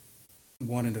get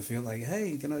wanting to feel like,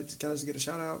 hey, can I just get a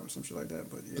shout out or some shit like that?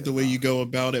 But yeah, But the way you go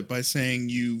about it by saying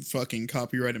you fucking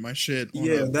copyrighted my shit on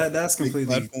yeah, a that's big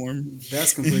completely platform.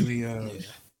 Yeah,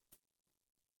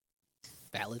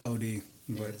 valid. OD. Yeah,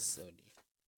 But it's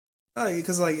OD.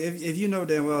 because like if you know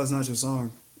damn well it's not your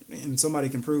song, and somebody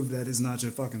can prove that it's not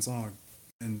your fucking song,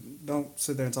 and don't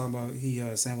sit there and talk about he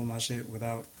sampled my shit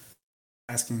without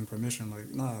asking permission. Like,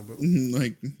 nah, but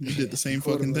Like you did the same record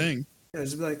it, fucking like, thing. yeah,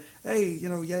 just be like, hey,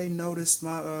 Ye noticed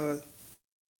my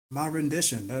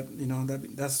rendition.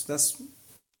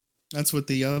 That's what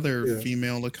the other Yeah.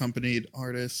 female accompanied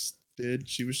artist did.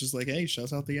 She was just like, "Hey,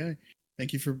 shouts out the A.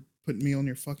 Thank you for putting me on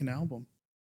your fucking album."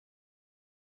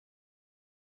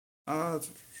 Uh,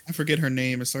 I forget her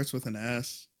name. It starts with an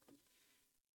S.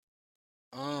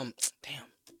 Damn.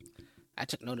 I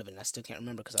took note of it and I still can't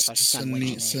remember because I thought she sounded like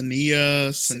Janae. Sania, Shania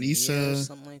or Sanisa.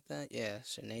 something like that. Yeah,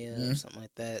 Shania or Yeah. something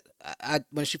like that.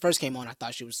 When she first came on, I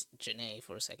thought she was Janae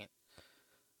for a second.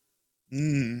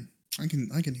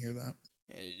 I can hear that.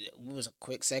 It was a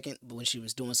quick second, but when she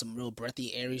was doing some real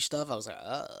breathy, airy stuff, I was like,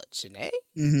 Janae?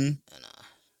 Mm-hmm. And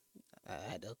I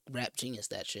had to rap genius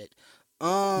that shit.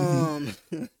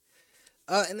 Mm-hmm.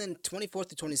 And then 24th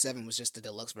to 27 was just the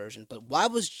deluxe version. But why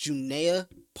was Junea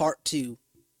Part 2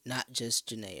 not just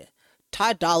Junea?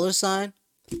 Ty Dollar Sign,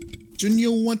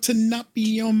 Junior want to not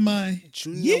be on my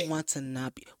Junior yeah.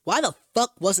 Watanabe. Why the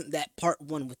fuck wasn't that Part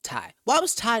 1 with Ty? Why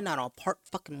was Ty not on Part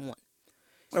fucking 1?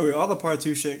 oh, all the part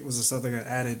two shit was the stuff that got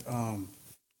added.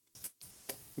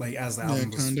 Like as the Yeah,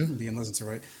 album was kinda. being listened to,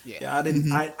 right? Yeah. Yeah, I didn't.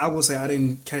 Mm-hmm. I will say I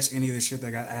didn't catch any of the shit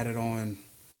that got added on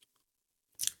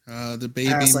The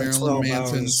baby past like Marilyn 12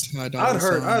 Manson, hours. Ty Dolla I'd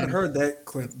Sign. heard that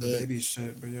clip, That's the it. baby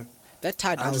shit, but yeah, That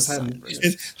Ty I Dollar just Sign hadn't. verse.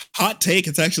 It's hot take.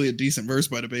 It's actually a decent verse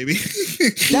by the baby.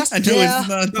 That's I know yeah. it's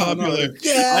not No, popular. I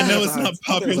Yeah. know it's not I think it's a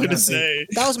popular to hot take. say.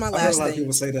 That was my I've heard a last lot of thing.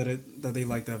 people say that they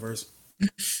like that verse.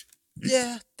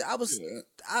 Yeah, I was. Yeah.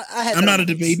 I had I'm that on not my a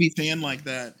notes. baby fan like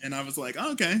that, and I was like,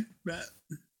 oh, okay, bet.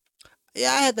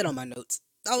 Yeah, I had that on my notes.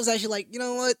 I was actually like, you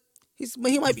know what? He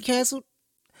might be canceled,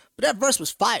 but that verse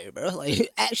was fire, bro. Like, it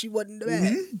actually wasn't bad,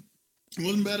 Mm-hmm. It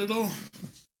wasn't bad at all.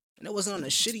 and it wasn't on a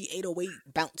shitty 808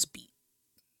 bounce beat.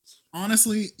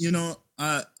 Honestly,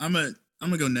 I'm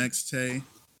gonna go next, Tay,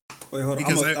 Wait, hold on.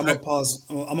 because I'm gonna pause.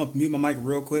 I'm gonna mute my mic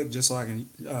real quick just so I can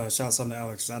shout something to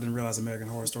Alex. I didn't realize American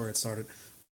Horror Story had started.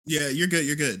 yeah, you're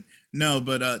good. No,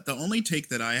 but the only take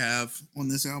that I have on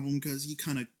this album, because he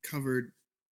kind of covered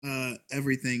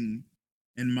everything,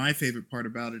 and my favorite part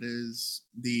about it is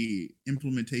the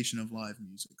implementation of live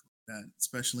music, that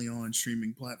especially on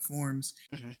streaming platforms.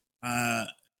 Mhm. Uh,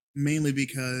 Mainly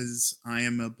because I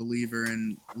am a believer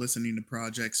in listening to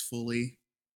projects fully.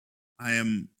 I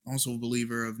am also a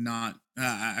believer of not.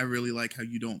 I really like how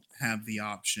you don't have the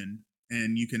option,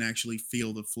 and you can actually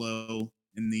feel the flow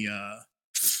in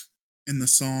the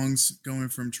songs going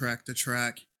from track to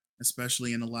track,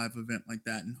 especially in a live event like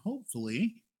that. And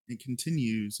hopefully, it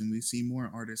continues, and we see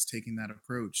more artists taking that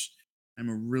approach. I'm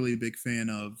a really big fan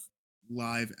of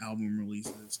live album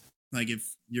releases. Like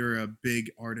if you're a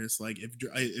big artist, like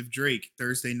if Drake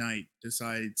Thursday night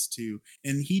decides to,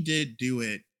 and he did do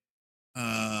it.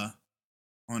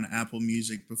 On Apple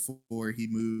Music before he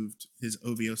moved his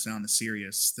OVO sound to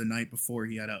Sirius. The night before,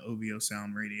 he had an OVO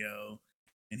sound radio,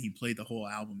 and he played the whole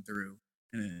album through.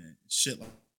 And shit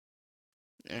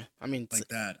Yeah, I mean, like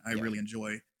that, I yeah. really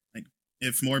enjoy. Like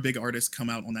if more big artists come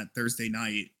out on that Thursday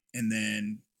night, and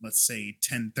then let's say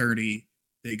 10:30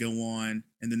 they go on,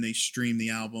 and then they stream the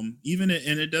album. And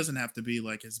it doesn't have to be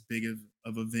like as big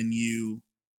of a venue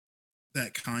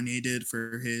that Kanye did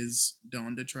for his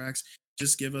Donda tracks.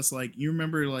 Just give us like, you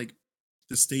remember like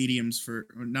the stadiums for,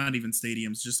 or not even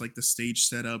stadiums, just like the stage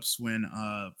setups when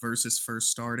Versus first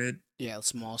started. Yeah, a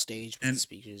small stage with the And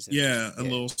speakers and yeah, a yeah,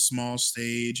 little small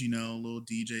stage, a little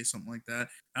DJ, something like that.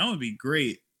 That would be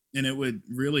great, and it would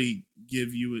really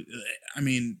give you. I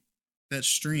mean, that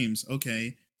streams.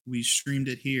 Okay, we streamed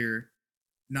it here,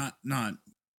 not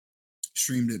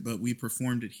streamed it, but we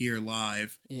performed it here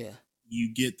live. yeah,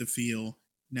 You get the feel.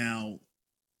 Now,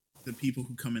 the people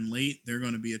who come in late, they're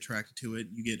going to be attracted to it.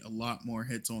 You get a lot more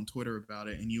hits on Twitter about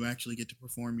it, and you actually get to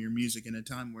perform your music in a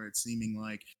time where it's seeming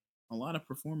like a lot of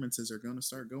performances are going to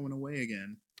start going away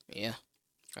again. yeah.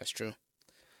 That's true.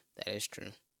 That is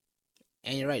true.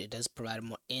 And you're right. It does provide a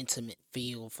more intimate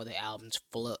feel for the album's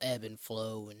flow, ebb and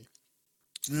flow, and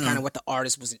kind Yeah. of what the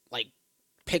artist was like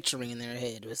picturing in their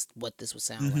head was what this would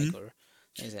sound hmm like. Or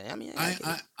I mean, I get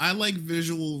it. I like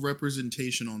visual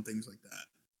representation on things like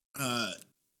that.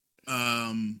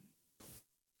 Um,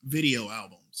 video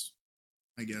albums,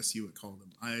 I guess you would call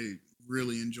them. I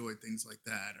really enjoy things like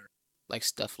that. Or Like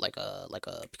stuff like a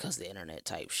because of the internet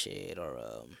type shit, or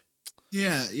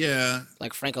yeah.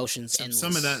 like Frank Ocean's Endless.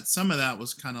 Some of that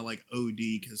was kind of like OD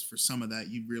because for some of that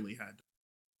you really had to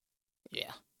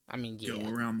Yeah, I mean, go yeah,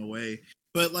 around the way.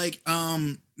 But like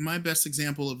my best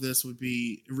example of this would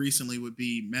be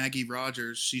Maggie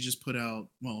Rogers. She just put out,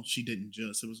 well, she didn't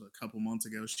just, it was a couple months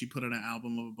ago. She put out an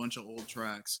album of a bunch of old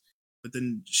tracks. But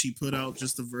then she put out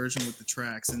just a version with the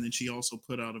tracks, and then she also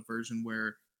put out a version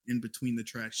where in between the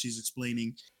tracks she's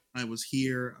explaining, I was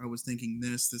here, I was thinking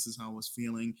this is how I was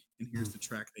feeling, and here's the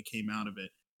track that came out of it.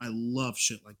 I love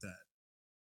shit like that.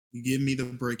 You give me the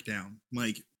breakdown.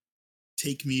 Like,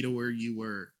 take me to where you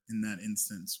were in that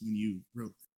instance when you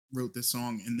wrote this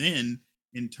song, and then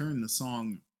in turn the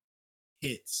song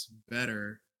hits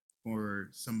better for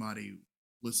somebody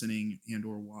listening and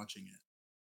or watching it.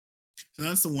 So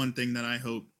that's the one thing that I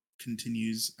hope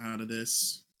continues out of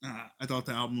this. I thought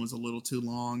the album was a little too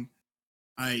long.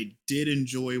 I did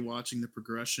enjoy watching the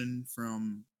progression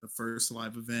from the first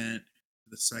live event to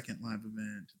the second live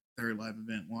event, third live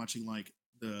event, watching like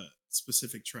the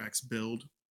specific tracks build.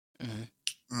 hmm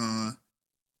Uh,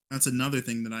 that's another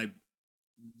thing that I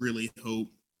really hope,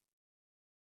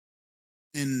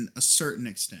 in a certain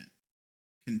extent,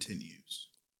 continues.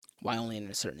 why only in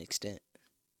a certain extent.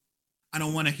 I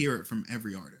don't want to hear it from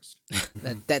every artist.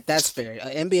 That's fair.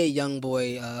 NBA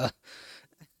YoungBoy,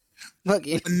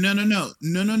 fucking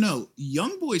No.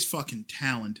 Young Boy's fucking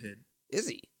talented. is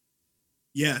he?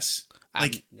 Yes, I've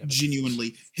like never-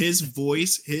 genuinely, his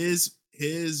voice, his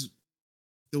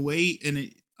the way, and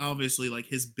it obviously like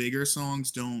his bigger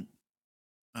songs don't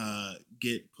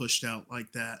get pushed out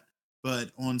like that.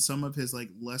 But on some of his like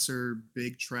lesser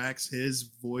big tracks, his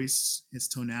voice, his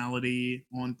tonality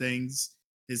on things,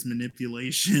 his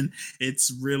manipulation,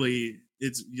 it's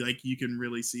like you can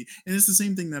really see. And it's the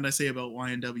same thing that I say about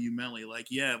YNW Melly. Like,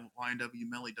 yeah, YNW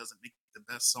Melly doesn't make the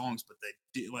best songs, but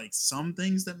they do, like, some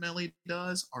things that Melly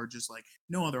does are just like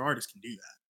no other artist can do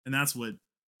that. And that's what,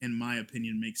 in my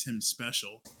opinion, makes him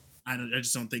special. I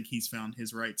just don't think he's found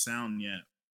his right sound yet.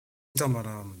 You talking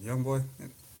about Young Boy?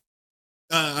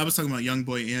 I was talking about Young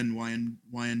Boy and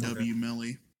YNW Okay.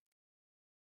 Melly.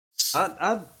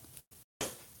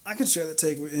 I can share the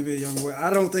take with NBA YoungBoy. I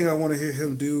don't think I want to hear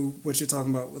him do what you're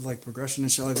talking about with like progression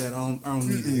and shit like that. I don't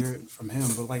need to hear it from him.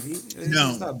 But like, it's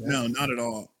not bad. No, not at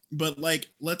all. But like,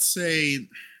 let's say,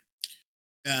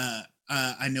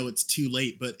 I know it's too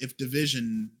late, but if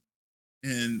Division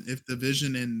and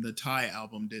the Thai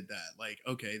album did that, like,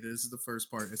 okay, this is the first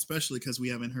part, especially because we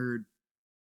haven't heard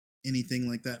anything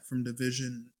like that from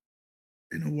Division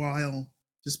in a while.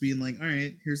 Just being like, all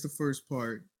right, here's the first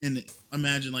part, and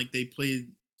imagine like they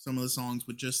played some of the songs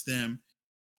with just them.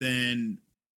 Then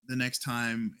the next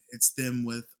time it's them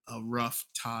with a rough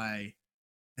Thai,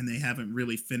 and they haven't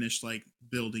really finished like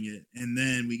building it, and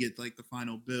then we get like the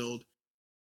final build.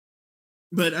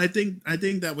 But I think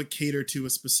that would cater to a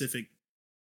specific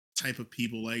type of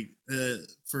people. Like,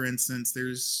 for instance,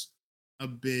 there's a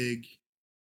big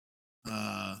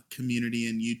community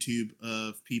in YouTube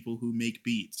of people who make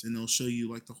beats, and they'll show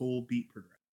you like the whole beat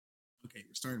progression. Okay,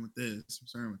 we're starting with this, we're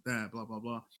starting with that, blah blah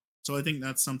blah. So I think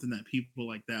that's something that people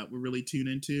like that will really tune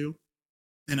into.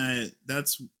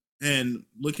 And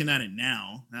looking at it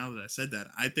now that I said that,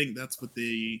 I think that's what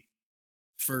the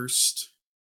first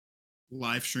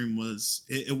live stream was.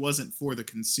 It wasn't for the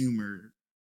consumer.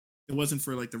 It wasn't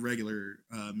for like the regular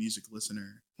music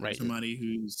listener, Right. somebody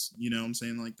who's, you know what I'm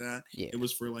saying, like that. Yeah. It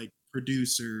was for like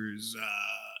producers,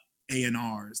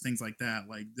 A&Rs, things like that.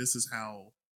 Like, this is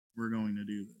how we're going to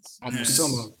do this. Almost. You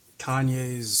talking about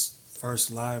Kanye's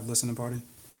first live listening party?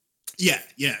 Yeah,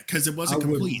 because it wasn't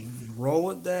complete. Roll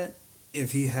with that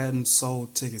if he hadn't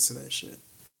sold tickets to that shit.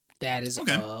 That is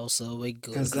Okay. also a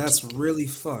good Because that's critique. really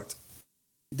fucked.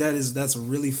 That's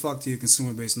really fucked to your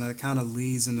consumer base, and that kind of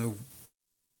leads into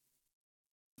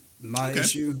my Okay.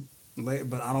 issue.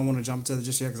 But I don't want to jump to it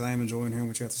just yet because I am enjoying hearing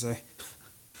what you have to say.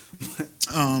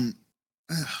 Um,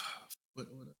 what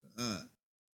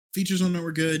features on it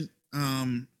were good.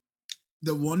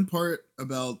 The one part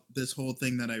about this whole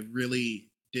thing that I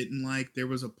really didn't like, there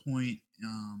was a point.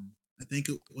 I think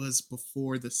it was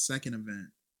before the second event.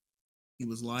 He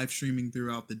was live streaming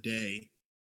throughout the day,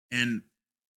 and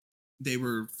they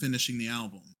were finishing the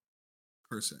album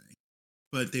per se,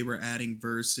 but they were adding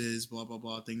verses, blah blah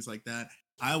blah, things like that.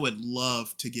 I would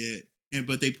love to get,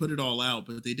 but they put it all out,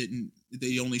 but they didn't.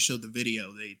 They only showed the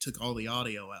video. They took all the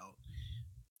audio out.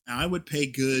 I would pay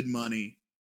good money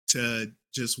to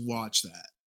just watch that,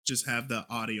 just have the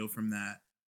audio from that,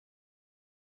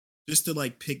 just to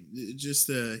like pick, just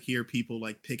to hear people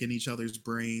like picking each other's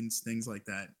brains, things like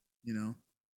that, you know.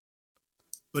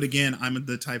 But again, I'm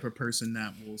the type of person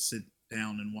that will sit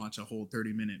down and watch a whole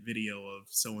 30-minute video of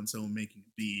so and so making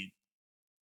a beat,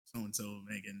 so and so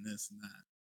making this and that.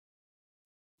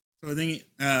 So I think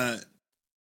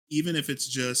even if it's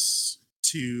just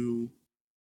to,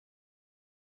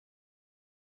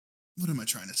 what am I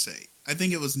trying to say? I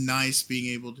think it was nice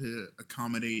being able to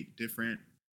accommodate different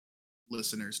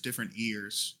listeners, different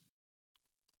ears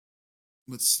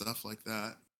with stuff like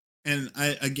that. And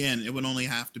again, it would only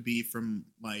have to be from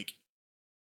like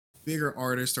bigger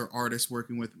artists or artists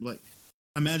working with, like,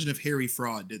 imagine if Harry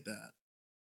Fraud did that.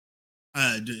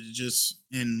 Just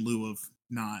in lieu of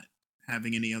not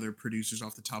having any other producers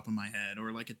off the top of my head,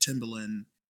 or like a Timbaland,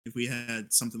 if we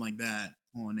had something like that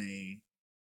on a,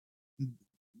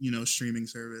 streaming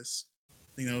service.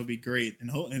 I think that would be great,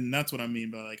 and that's what I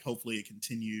mean by like hopefully it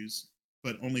continues,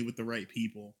 but only with the right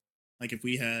people. Like if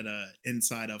we had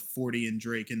inside of 40 and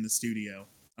Drake in the studio.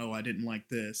 Oh, I didn't like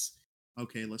this.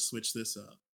 Okay, let's switch this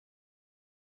up.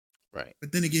 Right.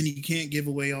 But then again, you can't give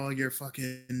away all your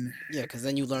fucking. Yeah, because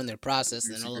then you learn their process,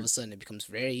 and Your then all of a secrets. sudden it becomes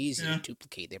very easy Yeah. to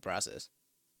duplicate their process.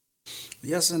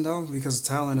 Yes and no, because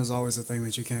talent is always a thing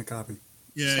that you can't copy.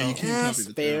 Yeah, So, you can't copy that's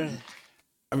the fair, talent.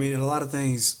 I mean, a lot of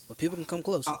things. but people can come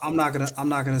close. I'm not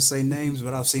gonna say names,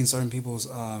 but I've seen certain people's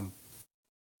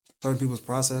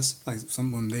process. Like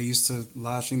some when they used to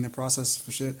live stream their process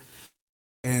for shit,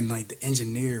 and like the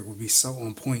engineer would be so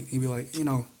on point. He'd be like,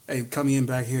 hey, come in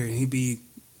back here, and he'd be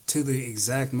to the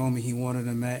exact moment he wanted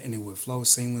them at, and it would flow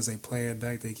seamless. They play it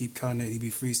back, they keep cutting it. He'd be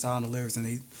freestyling the lyrics, and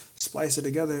they splice it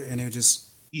together, and it just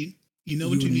You know you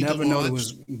what you would need to never know it watch?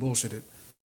 was bullshitted.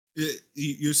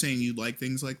 You're saying you like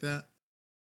things like that?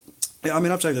 Yeah, I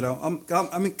mean, I've checked it out.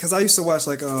 I mean, because I used to watch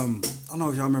like I don't know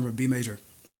if y'all remember B Major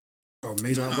or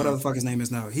Major, whatever the fuck his name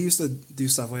is now. He used to do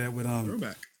stuff like that with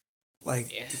Throwback.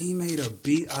 like Yeah. he made a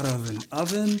beat out of an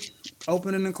oven,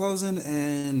 opening and closing,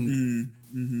 and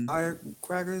Mm-hmm.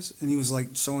 firecrackers, and he was like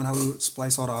showing how he would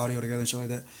splice all the audio together and shit like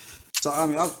that. So I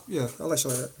mean, I like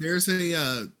shit like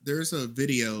that. There's a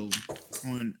video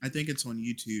on, I think it's on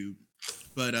YouTube,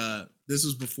 but this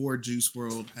was before Juice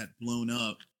World had blown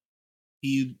up.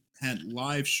 He had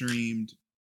live streamed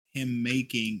him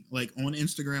making, like on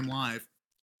Instagram Live,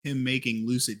 him making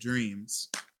Lucid Dreams.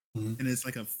 Mhm. And it's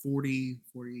like a 40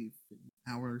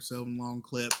 hour or so long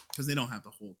clip because they don't have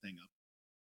the whole thing up.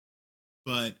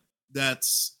 But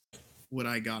that's what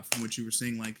I got from what you were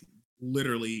saying. Like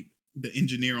literally the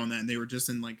engineer on that, and they were just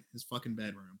in like his fucking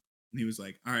bedroom, and he was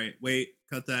like, "All right, wait,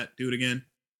 cut that, do it again.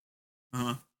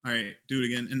 All right, do it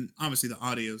again." And obviously the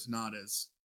audio's not as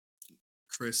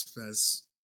crisp as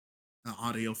an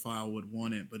audio file would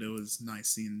want it, but it was nice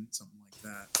seeing something like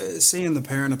that. Seeing the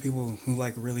pairing of people who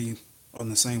like really on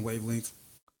the same wavelength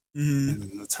Mm-hmm.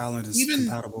 and the talent is Even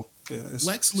compatible. Yeah, it's,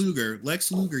 Lex Luger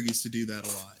used to do that a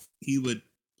lot. He would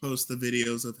post the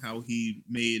videos of how he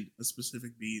made a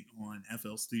specific beat on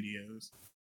FL Studios,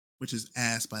 which is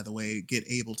ass, by the way. Get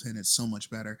Ableton; it's so much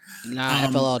better. Nah,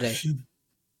 FL all day.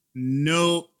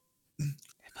 Nope. FL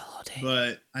all day.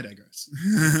 But I digress.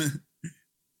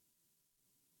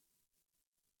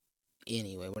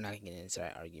 Anyway, we're not gonna get into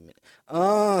that argument.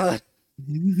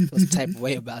 What's the type of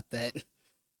way about that?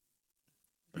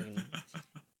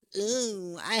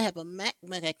 Ooh, I have a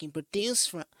MacBook I can produce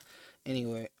from.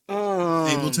 Anyway,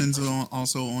 Ableton's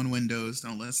also on Windows.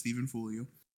 Don't let Steven fool you.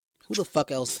 who the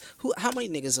fuck else? How many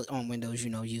niggas on Windows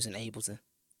using Ableton?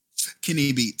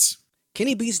 Kenny Beats.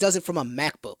 Kenny Beats does it from a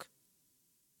MacBook.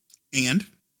 And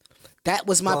That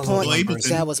was my Also point. one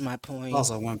person. That was my point.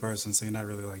 also one person, so you're not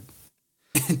really like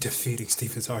defeating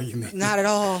Stephen's argument. Not at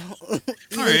all.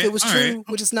 Even if it was all true, right.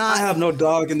 which is I not. have no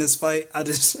dog in this fight. I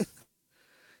just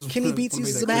Kenny Beats wanna make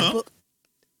uses a that clear. MacBook.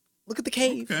 Look at the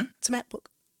cave. Okay. It's a map book.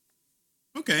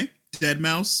 Okay.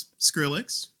 Deadmau5,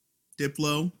 Skrillex,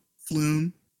 Diplo,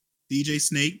 Flume, DJ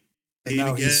Snake, And now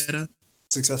David he's Guetta.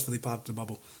 successfully popped the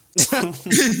bubble. Hey,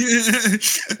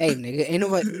 nigga, ain't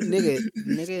nobody,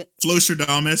 nigga. Flo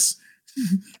Stradamus.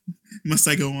 Must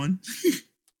I go on?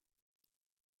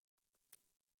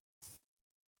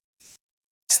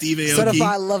 Steve Aoki.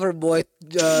 Certified Lover Boy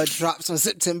drops on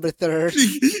September 3rd.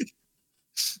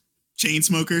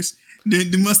 Chainsmokers.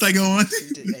 Must I go on?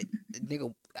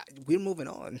 Nigga, we're moving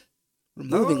on. We're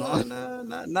moving on.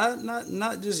 No,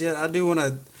 not just yet. I do want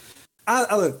to.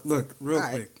 I look real All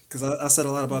right. quick because I said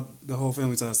a lot about the whole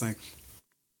family ties thing.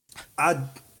 I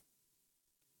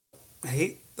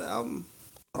hate the album.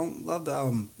 I don't love the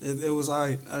album. It was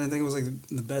alright. I didn't think it was like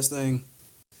the best thing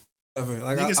ever.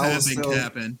 Like Niggas I have was been still,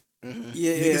 capping.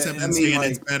 yeah, Niggas have I been mean, saying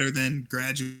like it's better than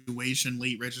Graduation,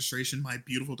 Late Registration, My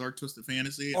Beautiful Dark Twisted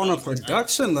Fantasy. on a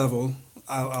production level,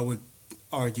 I would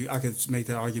argue. I could make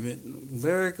that argument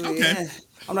lyrically. Okay.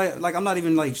 I'm not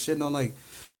even like shitting on like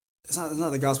it's not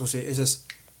the gospel shit. It's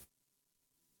just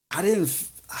I didn't.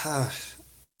 I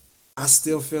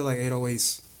still feel like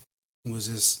 808s was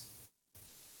just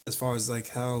as far as like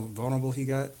how vulnerable he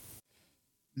got.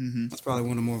 Mm-hmm. That's probably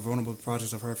one of the more vulnerable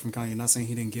projects I've heard from Kanye. Not saying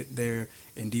he didn't get there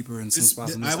and deeper in some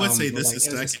spots. In this I would album, say but, this like, is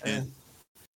it was second.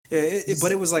 yeah,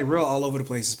 but it was like real all over the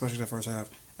place, especially that first half.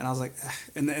 And I was like,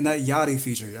 and that Yachty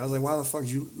feature, I was like, why the fuck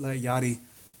did you let Yachty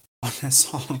on that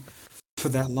song for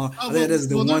that long? I think that is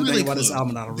the they're one really thing about this close.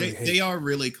 album that I really hate. They are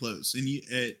really close, and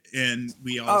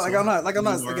we also. Oh, I'm not you saying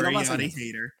are a that. Yachty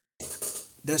hater.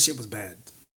 That shit was bad.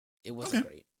 It wasn't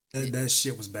great. That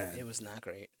shit was bad. It was not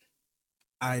great.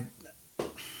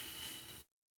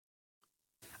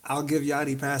 I'll give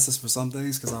Yachty passes for some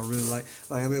things because I really like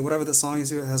whatever the song is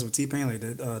here has with T-Pain, like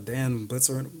the Dan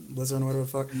Blitzer and whatever the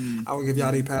fuck. I would give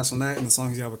Yachty a pass on that and the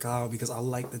songs you have with Kyle because I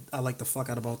like the fuck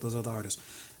out of both those other artists.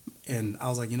 And I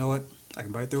was like, you know what? I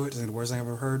can bite through it. It's the worst thing I've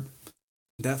ever heard.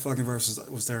 That fucking verse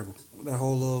was terrible. That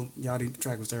whole little Yachty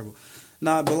track was terrible.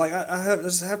 Nah, but like I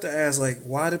just have to ask, like,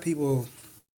 why do people?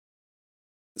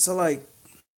 So like,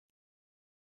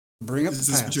 bring up Is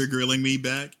the this past. what you're grilling me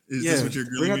back? Is Yeah, this what you're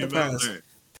bring grilling up me the about? past. All right.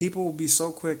 People will be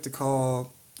so quick to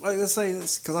call, like, let's say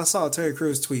this because I saw a Terry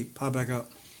Crews tweet pop back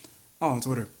up on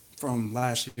Twitter from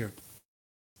last year.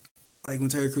 Like when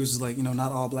Terry Crews is like,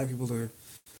 not all black people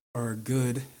are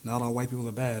good, not all white people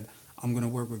are bad. I'm gonna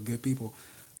work with good people.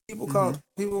 People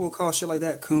will call shit like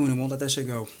that coon and won't let that shit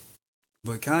go.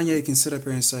 But Kanye can sit up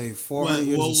here and say 400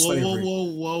 years of slavery.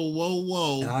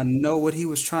 Whoa. And I know what he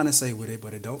was trying to say with it,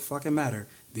 but it don't fucking matter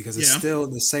because it's still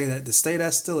to say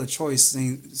that's still a choice.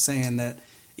 Saying that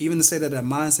even to say that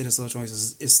mindset is still a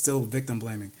choice is still victim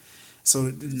blaming.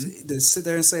 So to sit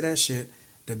there and say that shit,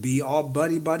 to be all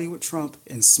buddy with Trump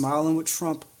and smiling with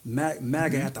Trump,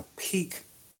 MAGA at the peak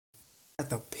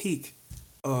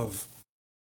of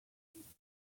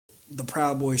the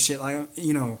Proud Boy shit. Like,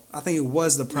 I think it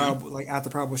was the Proud like after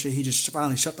Proud Boy shit, he just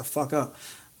finally shut the fuck up.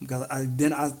 Because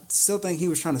I still think he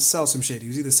was trying to sell some shit. He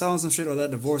was either selling some shit or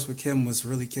that divorce with Kim was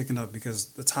really kicking up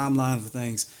because the timeline of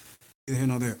things, either here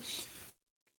nor there.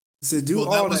 So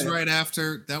that was right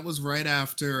after. That was right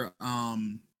after.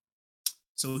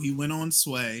 So he went on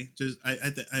Sway. Just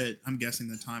I'm guessing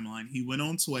the timeline. He went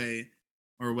on Sway,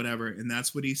 or whatever, and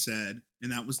that's what he said.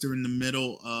 And that was during the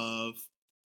middle of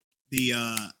the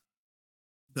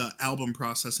album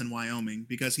process in Wyoming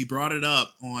because he brought it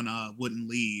up on Wouldn't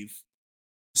Leave.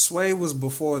 Sway was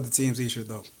before the TMZ shit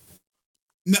though.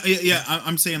 No, yeah,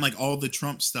 I'm saying like all the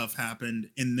Trump stuff happened,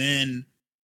 and then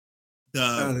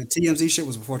the TMZ shit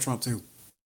was before Trump too.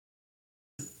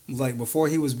 Like before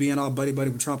he was being all buddy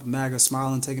with Trump and MAGA,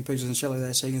 smiling, taking pictures and shit like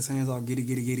that, shaking his hands all giddy.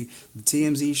 The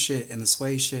TMZ shit and the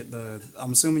Sway shit.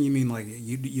 I'm assuming you mean like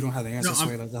you don't have the answer,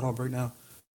 Sway, like that whole breakdown.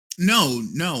 No,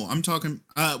 I'm talking.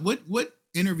 What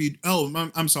interview? Oh,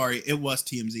 I'm sorry, it was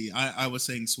TMZ. I was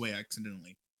saying Sway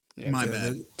accidentally. Yeah, My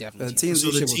bad. Definitely.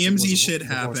 So the TMZ shit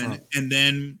before happened, Trump. and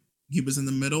then he was in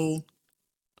the middle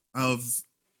of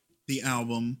the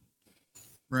album,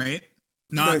 right?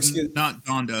 Not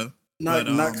Donda.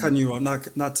 Not cutting you off.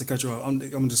 Not to cut you off.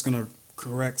 I'm just gonna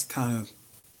correct kind of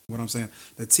what I'm saying.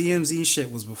 The TMZ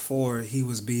shit was before he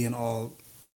was being all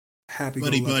happy go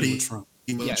lucky with Trump.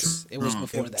 Yes, it was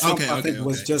before that. Trump, I think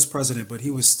was just president, but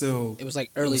he was still. It was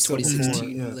like early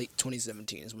 2016, before, late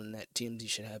 2017 is when that TMZ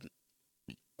shit happened.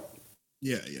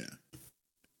 Yeah.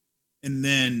 And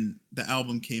then the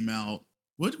album came out.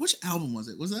 Which album was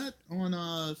it? Was that on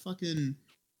what fucking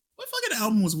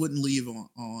album was Wouldn't Leave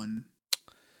on?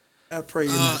 I pray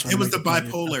it was the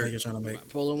bipolar.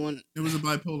 Bipolar one. It was a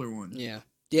bipolar one.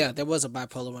 Yeah, there was a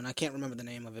bipolar one. I can't remember the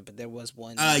name of it, but there was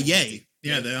one. Yay.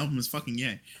 Yeah, Yeah. the album is fucking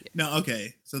yay. Yeah. No,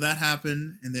 okay. So that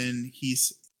happened, and then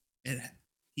it,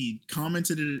 he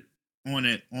commented on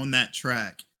it on that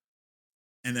track,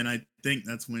 and then I think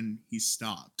that's when he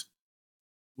stopped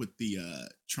with the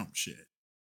Trump shit.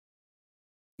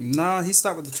 Nah, he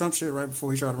stopped with the Trump shit right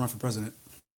before he tried to run for president.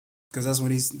 Because that's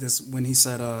when he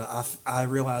said, I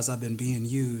realized I've been being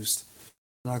used.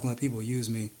 I'm not gonna let people use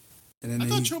me. And then I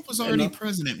thought he Trump was and already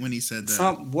president when he said that.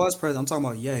 Trump was president. I'm talking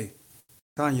about Ye,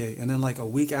 Kanye. And then like a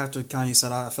week after Kanye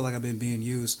said, I feel like I've been being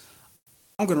used.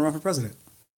 I'm gonna run for president.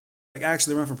 Like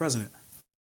actually run for president.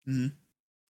 Hmm.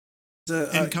 So,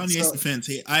 In Kanye's so defense,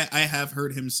 I have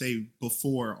heard him say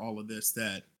before all of this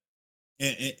that,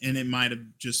 and it might have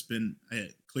just been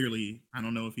clearly. I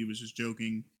don't know if he was just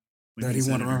joking when that he he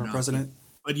said wanted it to or run for not, president.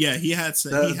 but yeah, he has That's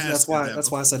said why that I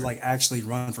said before. like actually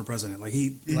run for president. Like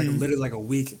he like Hmm. literally like a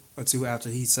week or two after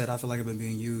he said I feel like I've been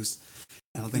being used.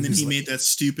 And I And think then he's he like made that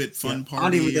stupid yeah. fun I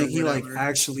don't even party or think he like whatever.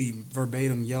 actually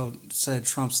verbatim said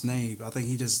Trump's name. I think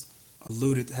he just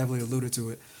heavily alluded to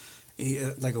it. He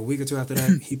like a week or two after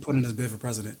that he put in his bid for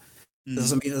president. Mhm.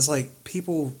 Does I mean it's like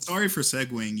people Sorry for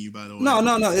segueing you, by the way.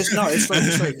 no it's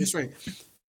straight it's straight.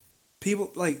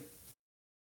 People like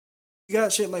you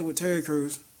got shit like with Terry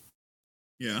Crews.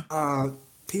 Yeah, Uh,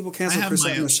 people I canceled have my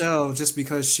Chrisette Michelle just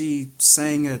because she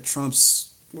sang at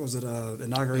Trump's what was it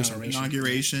inauguration. Inauguration.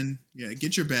 inauguration. Yeah,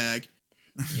 get your bag.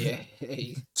 Yeah.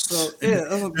 Hey. So yeah,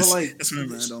 but like That's where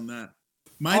I'm at on that.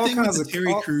 My all thing with kinds the of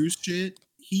Terry Crews shit,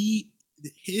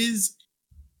 his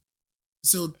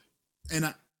so and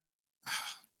I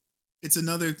it's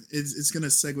gonna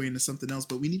segue into something else,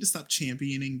 but we need to stop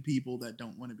championing people that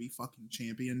don't want to be fucking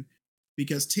championed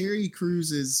because Terry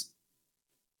Crews is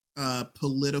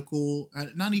political,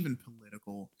 not even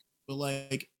political, but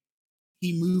like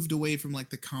he moved away from like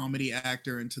the comedy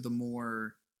actor into the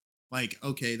more like,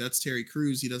 okay, that's Terry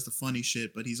Crews. He does the funny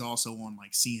shit, but he's also on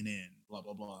like CNN, blah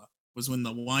blah blah. Was when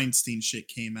the Weinstein shit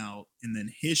came out, and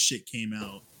then his shit came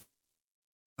out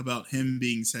about him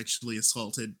being sexually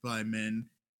assaulted by men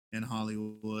in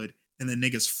Hollywood, and then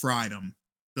niggas fried him.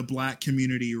 The black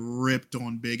community ripped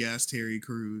on big ass Terry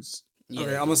Crews. Okay,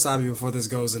 Yeah. I'm gonna stop you before this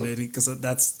goes in it because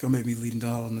that's gonna make me leading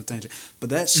down on the tangent. But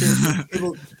that shit,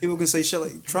 people can say shit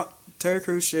like Trump, Terry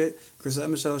Crews shit, Chrisette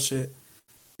Michelle shit.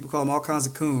 People call them all kinds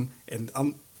of coon, and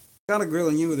I'm kind of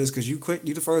grilling you with this because you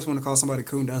the first one to call somebody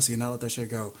coon dusty and not let that shit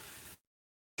go.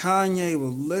 Kanye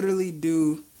will literally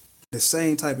do the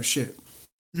same type of shit,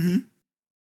 Hmm.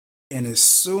 and as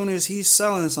soon as he's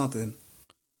selling something,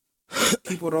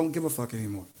 people don't give a fuck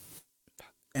anymore.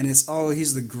 And it's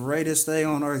he's the greatest thing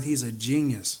on earth. He's a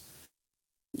genius.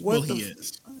 Well, What the? he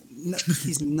is. No,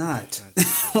 he's not.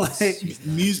 He's not. like He's not.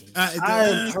 Music.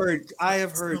 I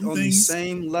have heard Some on the things.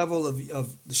 same level of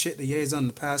the shit that Ye has done in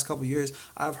the past couple years.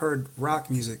 I've heard rock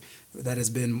music that has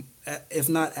been, if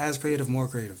not as creative, more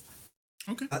creative.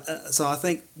 Okay. So I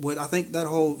think that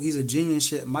whole he's a genius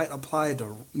shit might apply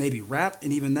to maybe rap,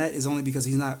 and even that is only because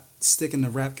he's not sticking to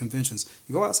rap conventions.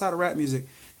 You go outside of rap music,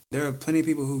 there are plenty of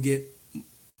people who get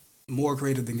more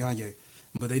creative than Kanye,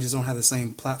 but they just don't have the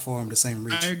same platform, the same I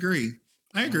reach. agree.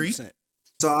 I agree. 100%.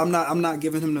 So I'm not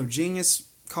giving him no genius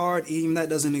card. Even that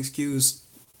doesn't excuse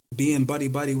being buddy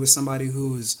buddy with somebody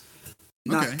who is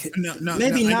not Okay. No, no, no.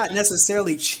 maybe not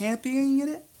necessarily championing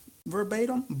it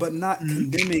verbatim, but not Mhm.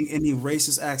 condemning any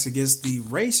racist acts against the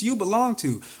race you belong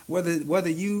to. Whether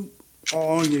you are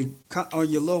on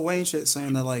your Lil Wayne shit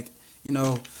saying that like you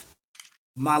know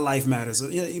my life matters,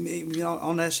 on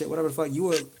that shit, whatever the fuck you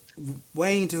were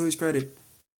Wayne to his credit.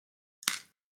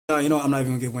 No, I'm not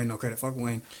even gonna give Wayne no credit. Fuck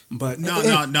Wayne, but No,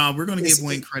 no, no. We're gonna it's give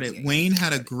Wayne credit. Wayne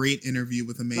had a great interview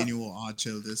with not, Emmanuel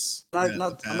Acho this I'm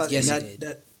not past Yes, and he week. did.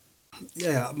 that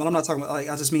yeah, but I'm not talking about like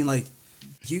I just mean like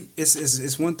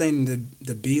it's one thing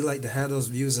to be like to have those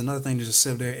views, another thing to just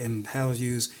sit there and have those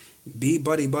views, be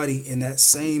buddy buddy in that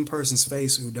same person's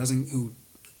face who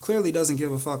clearly doesn't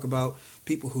give a fuck about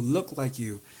people who look like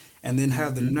you, and then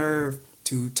have the Hmm. nerve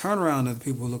to turn around to the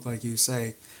people who look like you,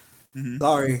 say Hmm.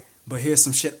 sorry, but here's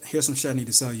some shit I need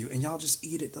to sell you, and y'all just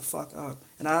eat it the fuck up.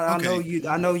 And Okay.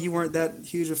 I know you weren't that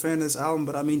huge a fan of this album,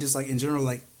 but I mean just like in general,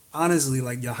 like honestly,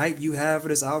 like the hype you have for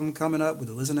this album coming up with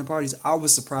the listening parties, I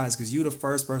was surprised because you're the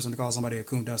first person to call somebody a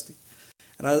coon dusty,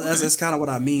 and Okay. that's kind of what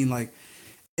I mean. Like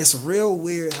it's real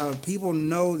weird how people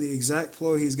know the exact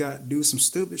ploy he's got, do some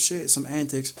stupid shit, some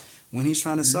antics when he's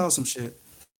trying to Hmm. sell some shit,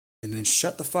 and then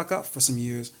shut the fuck up for some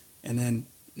years, and then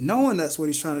knowing that's what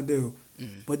he's trying to do,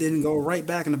 Mm. but then go right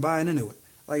back into buying into it.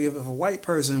 Like if a white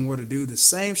person were to do the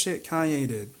same shit Kanye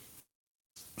did,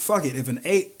 fuck it.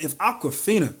 If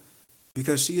Aquafina,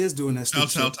 because she is doing that stupid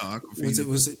Shout out shit, to was Aquafina. it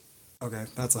was it Okay,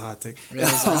 that's a hot take.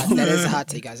 That is a hot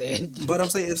take, I said. But I'm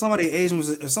saying if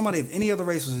somebody of any other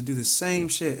race was to do the same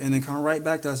shit and then come right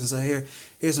back to us and say,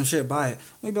 here's some shit, buy it,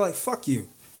 we'd be like, fuck you.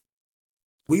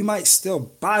 We might still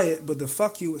buy it, but the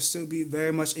fuck you would still be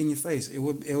very much in your face. It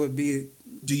would be,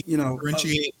 Do you you know,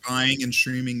 differentiate buying and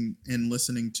streaming and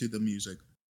listening to the music?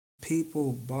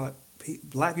 people bought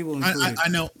black people I, included I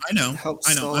know, I know, helped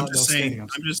I know. sell I'm out just those saying.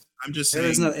 stadiums. I'm just There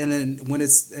is no, saying. and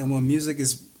then when music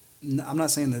is, I'm not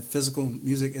saying that physical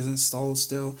music isn't sold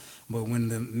still, but when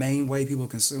the main way people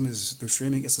consume is through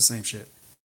streaming, it's the same shit.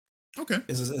 Okay.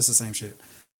 It's the same shit,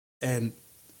 and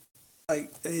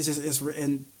like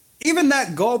and even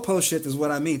that goalpost shit is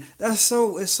what I mean.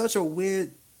 It's such a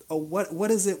weird. What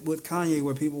is it with Kanye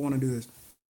where people want to do this?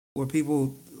 Where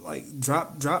people like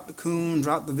drop the coon,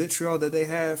 drop the vitriol that they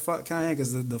had, fuck Kanye,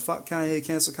 because the fuck Kanye,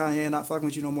 cancel Kanye, not fucking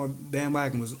with you no more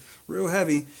bandwagon was real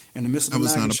heavy in the midst of I the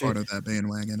was MAGA not a shit. part of that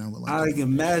bandwagon. I would like I to. can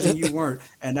imagine you weren't,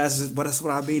 and that's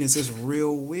what I mean. It's just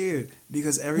real weird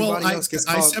because Well, everybody else gets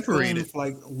I called separate coon it. for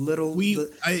like little. We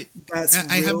That's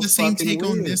I have real the same fucking take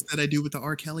on this weird, that I do with the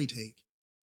R. Kelly take.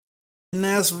 and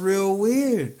that's real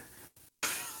weird.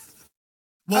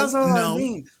 Well, That's all I no,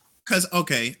 mean. because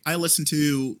okay, I listen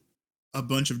to a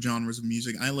bunch of genres of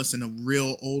music. I listen to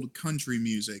real old country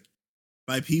music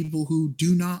by people who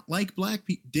do not like black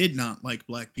people, did not like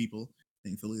black people.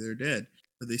 Thankfully, they're dead,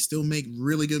 but they still make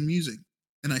really good music,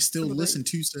 and I still But listen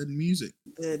to said music.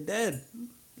 they're dead.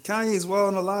 Kanye's well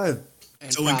and alive.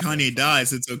 And So when profitable. Kanye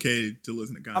dies, it's okay to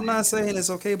listen to I'm Kanye not again. saying it's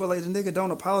okay, but like the nigga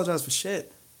don't apologize for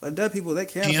shit. Like dead people, they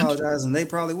can And apologize, and they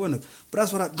probably wouldn't have. But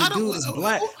that's what the I don't. dude is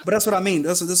black. But that's what I mean.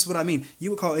 This is what I mean.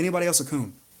 You would call anybody else a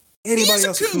coon. He Anybody is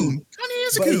else a a coon. coon. Kanye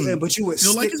is a But coon. but you would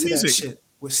Still like stick his to that music. shit.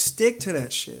 Would stick to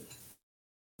that shit.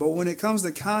 But when it comes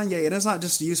to Kanye, and it's not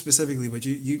just you specifically, but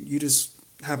you just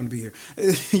happen to be here.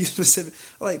 You specific,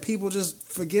 like people just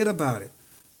forget about it.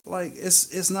 Like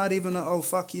it's not even a oh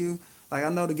fuck you. Like I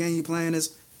know the game you playing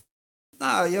is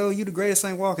nah yo you the greatest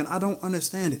thing walking. I don't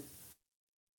understand it.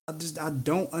 I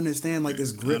don't understand like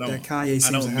this I grip that don't. Kanye I seems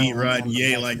to don't have meet Rod on the Ye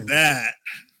black like community. that.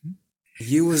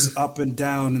 You was up and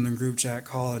down in the group chat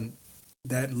calling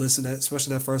that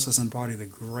especially that first listen party the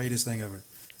greatest thing ever.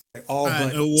 Like all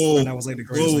but Whoa, and that was like the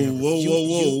greatest thing whoa, ever. whoa,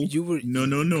 whoa, whoa! You were No,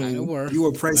 no, kind of no! were. You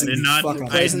were I praising did the not. fuck You were out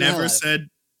of I it. praising the hell never out of it. said.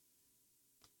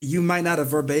 You might not have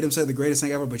verbatim said the greatest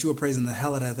thing ever, but you were praising the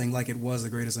hell out of that thing like it was the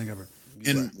greatest thing ever.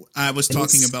 You were. And I was And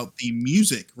talking it's about the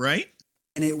music, right?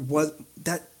 and it was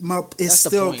that my it's That's the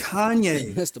still point.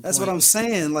 Kanye. That's the That's what point. I'm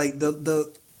saying. Like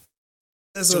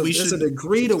So we there's a should.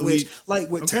 degree to So which we like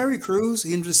with okay. Terry Crews,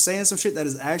 him just saying some shit that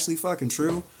is actually fucking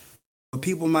true. But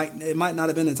people might not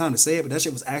have been the time to say it, but that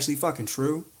shit was actually fucking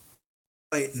true.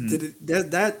 Like Mm.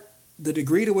 the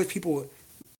degree to which people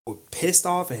were pissed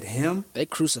off at him They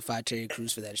crucified Terry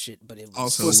Crews for that shit, but it was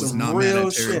Also, for was some not mad real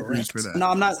at Terry shit. Crews for correct. that. No,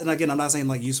 I'm not. And again, I'm not saying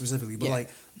like you specifically, but Yeah. like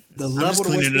the I'm just level to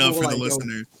which cleaning it people up were for the like, yo,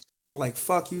 listeners. like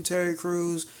fuck you, Terry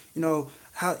Crews. You know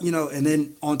how and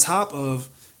then on top of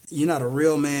you're not a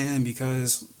real man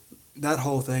because that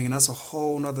whole thing, and that's a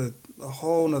whole nother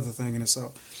thing in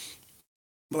itself.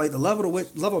 But like the level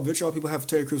of vitriol people have for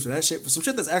Terry Crews for that shit, for some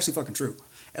shit that's actually fucking true.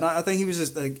 And I think he was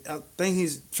just like, I think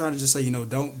he's trying to just say,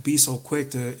 don't be so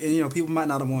quick to, and people might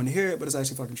not have wanted to hear it, but it's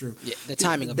actually fucking true. Yeah, the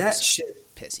timing of it That was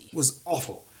shit pissy. was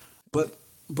awful, but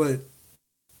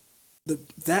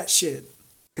that shit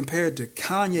compared to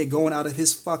Kanye going out of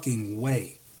his fucking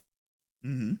way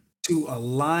Hmm. to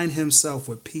align himself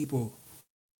with people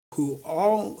who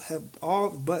all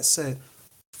but said,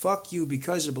 "Fuck you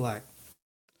because you're black."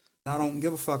 I don't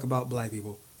give a fuck about black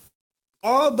people.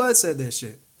 All but said that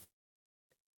shit.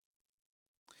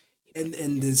 And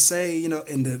to say,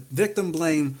 and the victim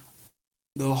blame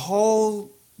the all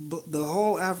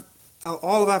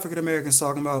of African Americans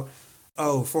talking about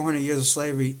 400 years of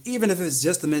slavery, even if it's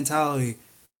just the mentality,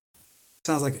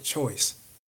 sounds like a choice.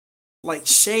 Like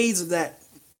shades of that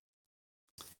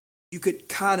you could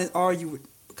kind of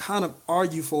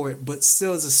argue for it, but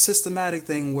still it's a systematic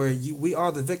thing where we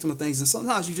are the victim of things, and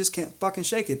sometimes you just can't fucking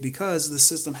shake it because the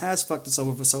system has fucked us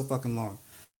over for so fucking long.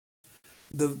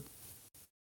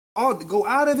 Go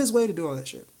out of his way to do all that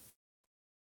shit.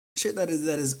 Shit that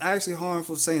is actually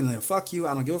harmful, saying that fuck you,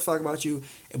 I don't give a fuck about you.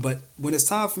 But when it's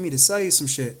time for me to say some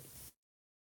shit,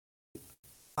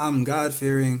 I'm God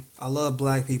fearing, I love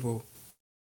black people.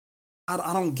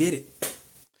 I don't get it.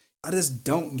 I just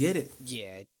don't get it.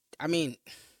 Yeah, I mean,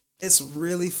 It's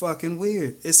really fucking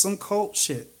weird. It's some cult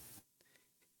shit.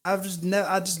 I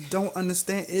just don't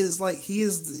understand. It's like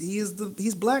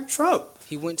he's Black Trump.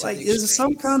 he went to Like the is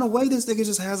some extremes. kind of way this nigga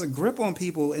just has a grip on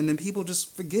people, and then people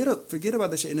just forget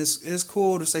about that shit. And it's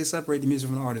cool to say separate the music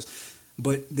from the artist.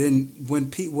 But then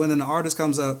when an artist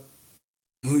comes up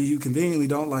who you conveniently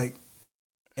don't like,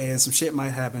 and some shit might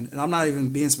happen, and I'm not even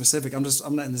being specific. I'm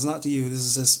not. It's not to you. This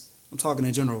is just I'm talking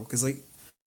in general because like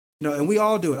and we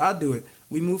all do it. I do it.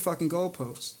 We move fucking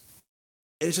goalposts.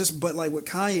 It's just, but like with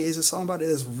Kanye, it's just something about it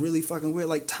that's really fucking weird.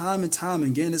 Like time and time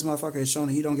again, this motherfucker has shown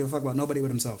that he don't give a fuck about nobody but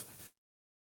himself.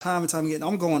 Time and time again.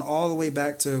 I'm going all the way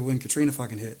back to when Katrina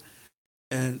fucking hit.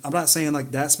 And I'm not saying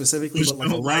like that specifically, Just but like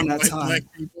don't around like that white black time.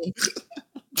 people.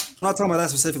 I'm not talking about that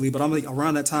specifically, but I'm like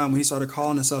around that time when he started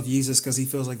calling himself Jesus because he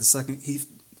feels like he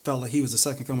felt like he was the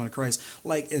second coming of Christ.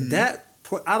 Like at Mhm. that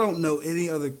point, I don't know any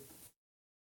other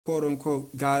quote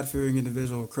unquote God fearing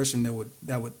individual or Christian that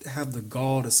would have the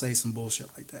gall to say some bullshit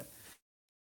like that.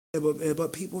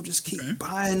 But people just Okay. keep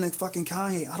buying the fucking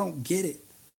Kanye. I don't get it.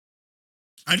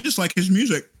 I just like his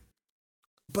music.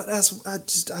 But I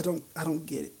don't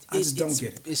get it. I just don't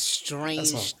get it. It's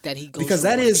That's all. strange that he goes Because from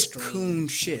that is extreme coon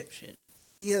shit. shit.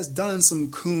 He has done some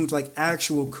coon like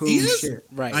actual He coon is. shit.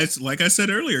 Right. Like I said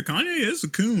earlier, Kanye is a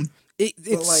coon. But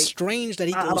It's like strange that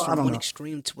he I goes don't I from don't one know.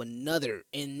 extreme to another,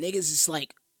 and niggas is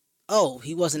like, oh,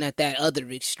 he wasn't at that other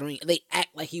extreme. They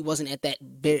act like he wasn't at that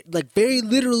like very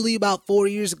literally about 4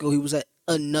 years ago he was at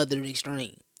another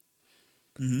extreme.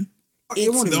 Hmm. It It's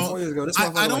wasn't even No, 4 years ago. This I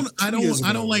motherfucker like 2 years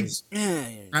I don't ago like. was. yeah,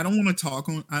 I don't want to talk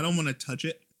on. I don't want to touch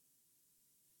it,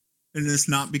 and it's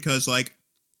not because like.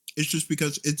 It's just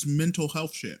because it's mental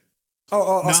health shit.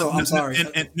 Also, I'm sorry.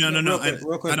 And no, no, no.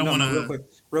 Real I quick. don't No, want no, to.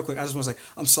 real quick. I just want to say,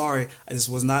 I'm sorry. This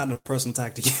was not a personal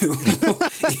attack to you.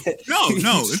 No,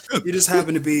 no, it's good. You just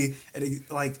happen to be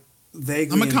like I'm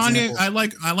vaguely a an Kanye. example.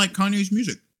 I like Kanye's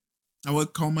music. I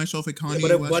would call myself a Yeah,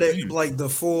 Kanye West fan. like the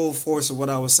full force of what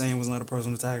I was saying was not a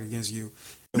personal attack against you.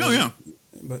 It No, was, yeah,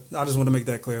 but I just want to make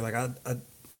that clear. Like I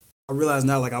realize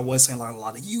now, like I was saying like a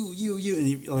lot of you,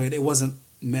 and like, it wasn't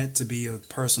meant to be a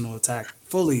personal attack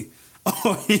fully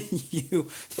on you.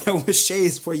 There was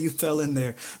shades where you fell in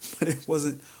there, but it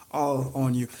wasn't all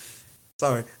on you.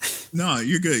 Sorry. no,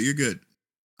 you're good. You're good.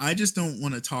 I just don't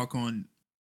want to talk on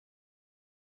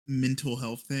mental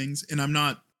health things, and I'm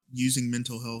not using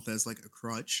mental health as like a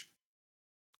crutch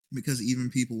because even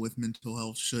people with mental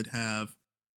health should have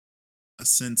a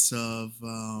sense of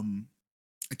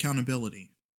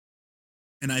accountability.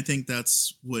 And I think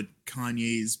that's what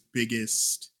Kanye's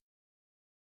biggest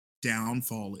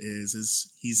downfall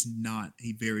is he's not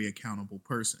a very accountable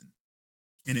person.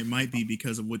 And it might be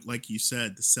because of what, like you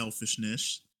said, the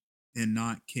selfishness and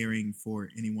not caring for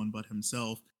anyone but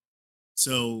himself.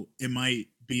 So it might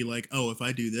be like, oh, if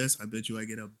I do this, I bet you I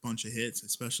get a bunch of hits,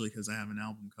 especially because I have an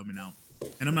album coming out.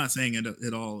 And I'm not saying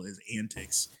it all is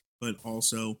antics, but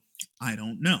also I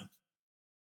don't know.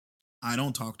 I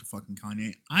don't talk to fucking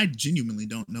Kanye. I genuinely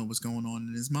don't know what's going on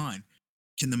in his mind.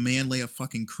 Can the man lay a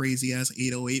fucking crazy ass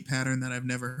 808 pattern that I've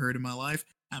never heard in my life?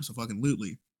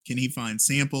 Absolutely. Can he find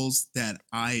samples that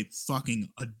I fucking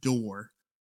adore?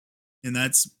 And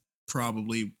that's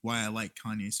probably why I like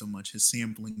Kanye so much. His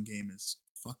sampling game is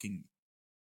fucking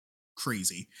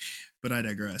crazy. But I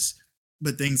digress.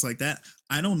 But things like that,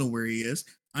 I don't know where he is.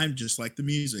 I'm just like the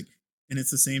music. And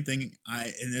it's the same thing.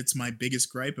 And it's my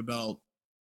biggest gripe about.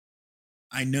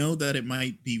 I know that it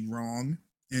might be wrong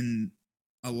in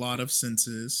a lot of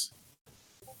senses,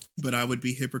 but I would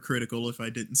be hypocritical if I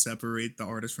didn't separate the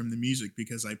artist from the music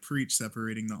because I preach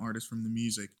separating the artist from the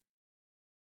music.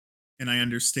 And I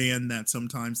understand that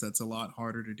sometimes that's a lot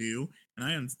harder to do. And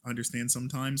I understand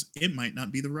sometimes it might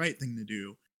not be the right thing to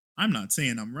do. I'm not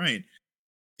saying I'm right.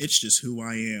 It's just who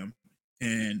I am.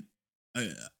 And uh,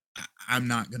 I'm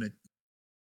not going to.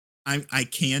 I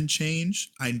can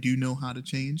change. I do know how to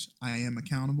change. I am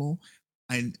accountable.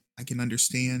 I can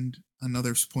understand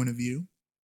another's point of view.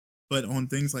 But on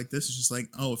things like this, it's just like,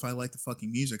 oh, if I like the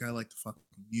fucking music, I like the fucking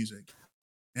music,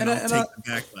 and And I, I'll and I, take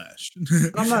the backlash.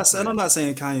 and But I'm not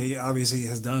saying Kanye obviously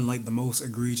has done like the most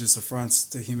egregious affronts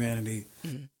to humanity,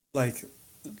 Mhm. like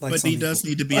but some he people. does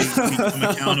need to become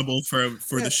accountable for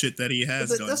Yeah, the shit that he has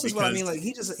done that's just what I because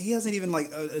mean. Like he hasn't even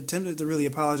like attempted to really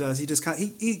apologize. He just kind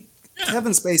he yeah,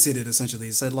 Kevin Spacey did essentially.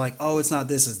 He said like, oh, it's not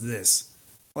this, it's this.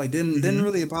 Like didn't hmm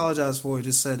really apologize for it.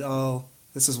 Just said, oh,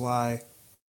 this is why.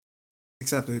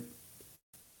 Accepted.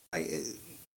 I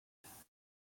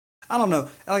I don't know.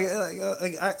 I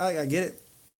get it.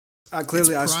 it's I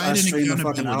pride and streamed the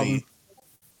fucking album. accountability.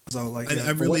 So like I yeah,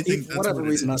 for really think that's whatever what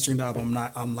it reason I is. streamed the album,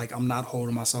 I'm not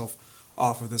holding myself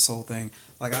off of this whole thing.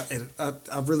 Like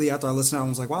I really after I listened to it, I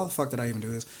was like, why the fuck did I even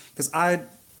do this? Because I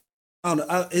don't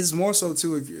know. It's more so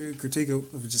to a critique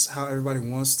of just how everybody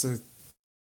wants to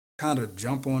kind of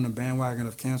jump on the bandwagon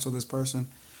of cancel this person,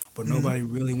 but Hmm. nobody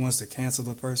really wants to cancel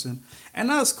the person, and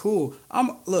that's cool.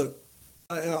 I'm look.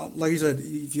 Like you said,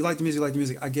 if you like the music, you like the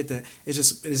music. I get that. It's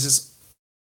just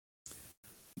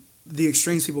the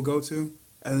extremes people go to,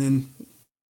 and then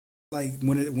like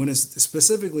when it's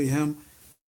specifically him,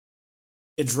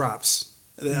 it drops.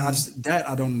 I Mhm. just that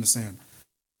I don't understand. And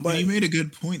But you made a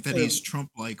good point that uh, he's Trump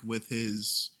like with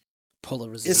his it's just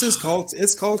Polarization. cult.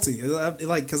 It's culty.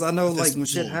 Like because I know with like this when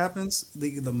shit well, happens,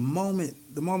 the moment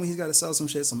he's got to sell some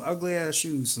shit, some ugly ass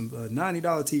shoes, some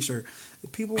 $90 t-shirt,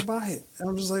 people buy it. And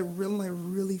I'm just like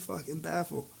really fucking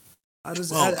baffled. I I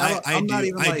don't. I'm not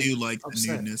even I like do like the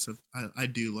upset. newness of I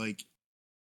do like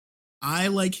I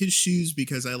like his shoes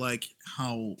because I like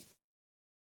how,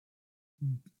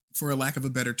 for a lack of a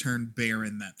better term,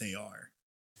 barren that they are.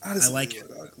 I I just think like they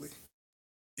look ugly.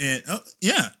 it. Oh,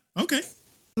 yeah, okay,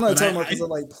 I'm not but talking about because they're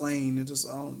like plain. It just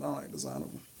I don't like design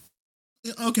of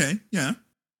them. okay, yeah,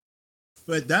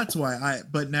 but that's why I.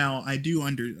 But now I do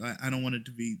I don't want it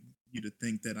to be you to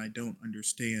think that I don't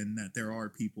understand that there are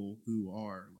people who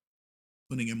are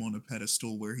putting him on a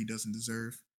pedestal where he doesn't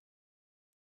deserve,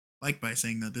 like by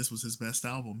saying that this was his best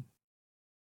album.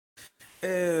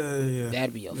 Yeah. Yeah,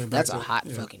 back That's a to hot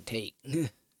yeah. fucking take.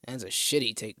 That's a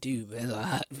shitty take too, but that's a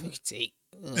hot fucking take.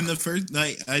 And Ugh. the first,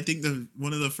 I think the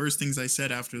one of the first things I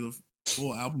said after the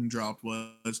full album dropped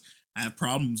was I have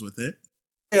problems with it.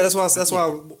 Yeah, that's why.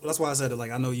 But That's why I said it.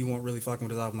 Like I know you weren't really fucking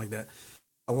with this album like that.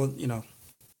 I was,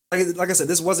 like I said,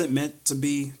 this wasn't meant to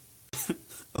be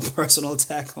a personal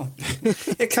attack on you.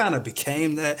 It kind of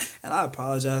became that, and I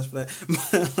apologize for that.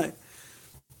 But like,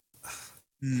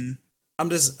 mm,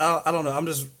 I don't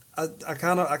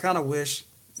know. I kind of wish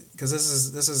because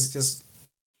this is just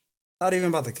not even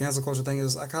about the cancel culture thing.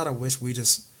 Is I kind of wish we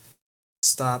just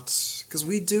stopped because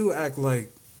we do act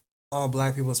like all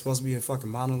black people are supposed to be a fucking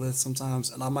monolith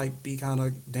sometimes, and I might be kind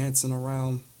of dancing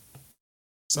around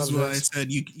this is why I subjects.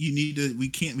 said you need to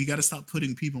we got to stop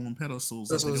putting people on pedestals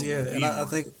that This they was don't yeah, want to and be I on.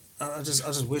 think I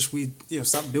just wish we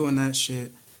stop doing that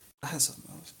shit. I had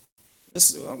something else.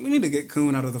 We need to get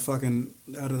coon out of our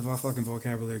fucking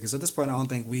vocabulary because at this point I don't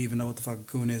think we even know what the fucking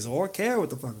coon is or care what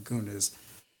the fucking coon is.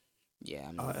 Yeah,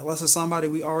 I mean, Unless it's somebody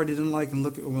we already didn't like and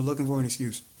we're looking for an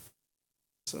excuse.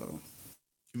 So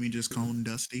Can we just call him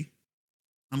Dusty?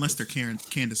 Unless they're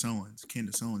Candace Owens.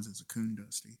 Candace Owens is a coon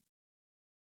Dusty.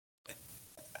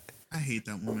 I hate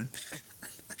that woman.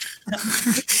 god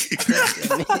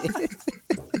damn it,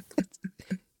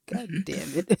 god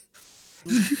damn it.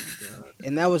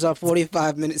 And that was our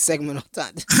 45-minute segment on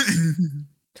time.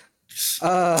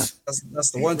 Uh,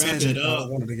 that's the one Wrap it tangent I up.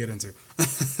 wanted to get into.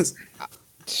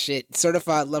 Shit.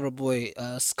 Certified Lover Boy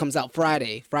comes out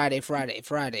Friday.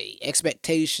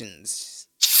 Expectations.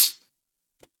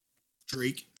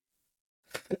 Drake.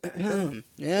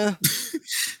 Yeah.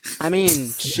 I mean,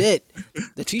 shit.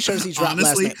 The t-shirts he dropped last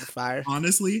honestly, night were fire.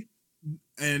 honestly,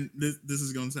 and this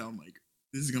is gonna sound like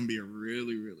this is gonna be a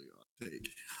really really odd take.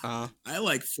 Uh, I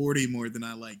like 40 more than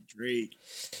I like Drake,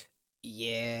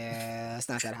 yeah, it's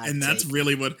not that hot a and take.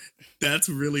 that's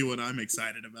really what I'm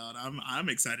excited about. I'm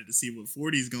excited to see what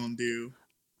 40's gonna do.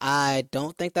 I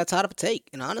don't think that's hot of a take,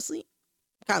 and honestly,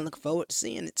 I'm kind of looking forward to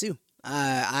seeing it too.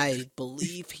 I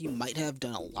believe he might have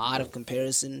done a lot of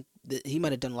comparison. He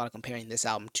might have done a lot of comparing this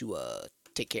album to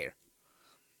Take Care.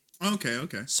 Okay,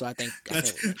 okay. So I That's think we're gonna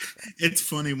see that. it's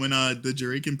funny when the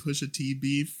Drake and Pusha T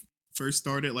beef first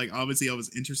started. Like obviously I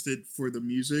was interested for the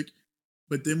music,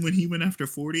 but then when he went after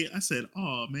 40, I said,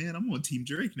 "Oh man, I'm on Team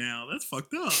Drake now. That's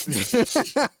fucked up."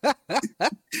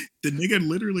 The nigga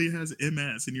literally has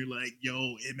MS, and you're like,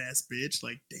 "Yo, MS, bitch!"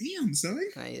 Like, damn, son.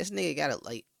 Like, this nigga gotta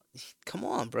like, come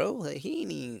on, bro. Like, he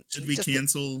ain't even. Should He we just.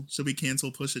 cancel? Should we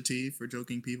cancel Pusha T for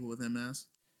joking people with MS?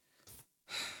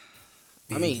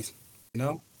 I mean, You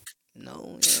know,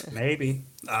 no, yeah. maybe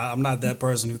I'm not that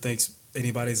person who thinks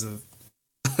anybody's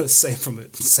a safe from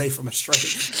a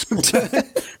straight.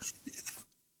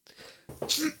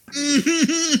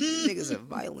 Niggas are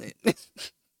violent.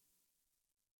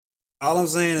 All I'm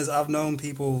saying is I've known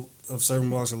people of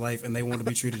certain walks of life and they want to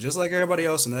be treated just like everybody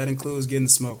else, and that includes getting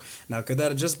smoked. Now, could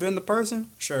that have just been the person?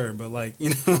 Sure, but like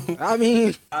I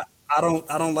mean, I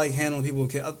don't like handling people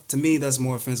with to me that's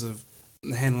more offensive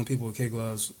than handling people with kid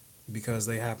gloves because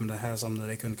they happen to have something that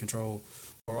they couldn't control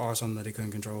or are something that they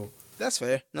couldn't control. that's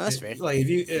fair. No, that's fair. Like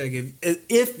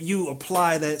if you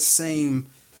apply that same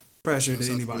pressure to What's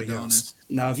up, anybody else. Adonis?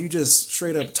 Now, if you just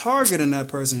straight up targeting that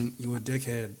person, you a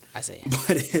dickhead. I say,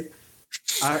 But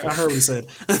I heard what he said.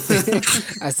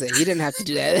 I say, he didn't have to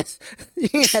do that. He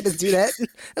didn't have to do that.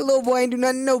 That little boy ain't do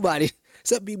nothing to nobody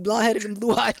except be blonde headed and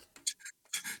blue eyed.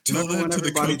 Tell Remember when that to the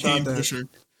everybody thought cocaine that? pusher.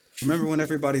 Remember when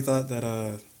everybody thought that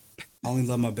I only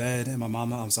love my bed and my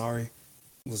mama. I'm sorry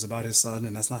was about his son,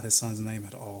 and that's not his son's name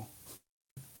at all.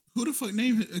 Who the fuck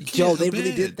named a kid Yo, they Abed?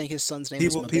 really did think his son's name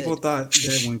was People Mabed. thought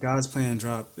that when God's plan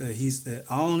dropped, he's that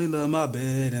I only love my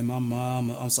bed and my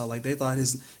mom. I'm sorry, like they thought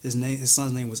his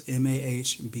son's name was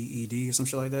Mahbed or some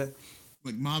shit like that.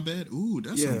 Like my bed. Ooh,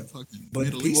 that's Yeah, some fucking but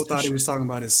Middle people Eastern thought he shit. was talking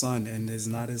about his son, and it's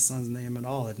not his son's name at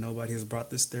all. And nobody has brought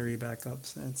this theory back up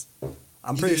since.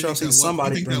 I'm pretty sure I've seen You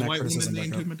somebody think bring that that white woman criticism back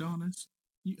named up. him Adonis?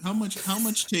 How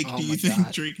much take Oh do my you think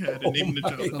god. Drake had to Oh name the my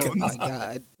child Oh my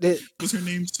Adonis? god. Was her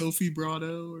name Sophie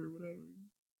Brado or whatever?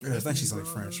 Yeah, I think she's Stephanie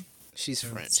like Brado? French. She's Yeah,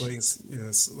 French.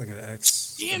 it's like an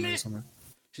ex Damn or it! something.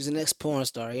 She's an ex porn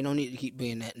star. You don't need to keep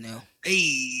being that now.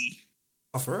 Hey.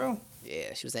 Oh, for real?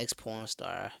 Yeah, she was ex porn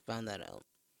star. I found that out.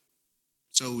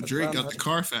 So That's Drake wild, got the man.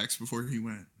 Carfax before he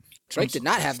went. Drake did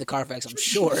not have the Carfax, I'm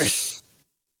sure.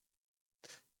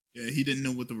 Yeah, he didn't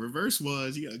know what the reverse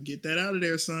was. You gotta get that out of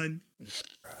there, son.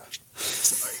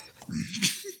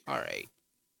 Alright.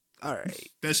 Alright.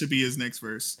 That should be his next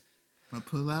verse. My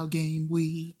pull-out game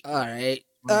week. Alright.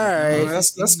 Oh, Alright.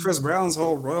 that's Chris Brown's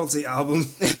whole royalty album.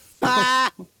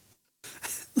 Ah!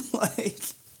 Like,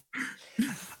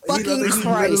 Fucking he Christ,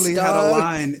 literally had a dog.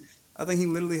 line. I think he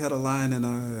literally had a line in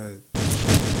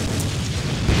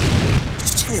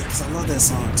shit, 'cause I love that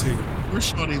song too.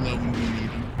 Where's Shawty Love when we need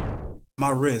him? My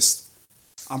wrist.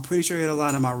 I'm pretty sure he had a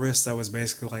line in my wrist that was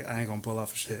basically like, I ain't gonna pull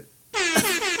off shit. No,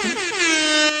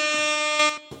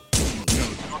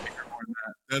 don't make her more than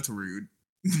that. That's rude.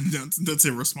 That's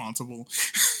irresponsible.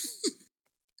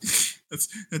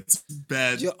 that's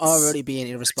bad. You're already being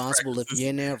irresponsible if you're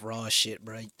in there raw shit,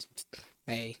 bro.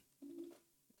 Hey.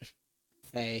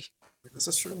 Hey. This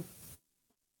is true.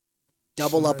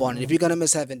 Double up on it. If you're gonna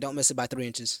miss heaven, don't miss it by 3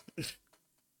 inches.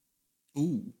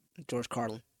 Ooh. George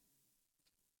Carlin.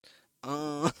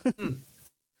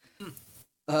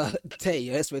 Tay,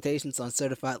 your expectations on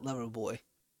Certified Lover Boy.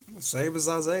 Same as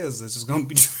Isaiah's. It's just gonna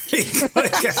be Drake.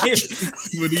 Like,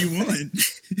 What do you want?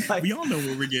 Like- We all know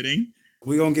what we're getting.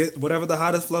 we gonna get whatever the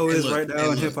hottest flow Hey, is look, right now hey, in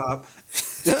look. hip hop.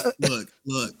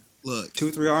 Look.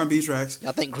 2-3 R&B tracks.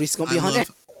 Y'all think Grease gonna I be on there?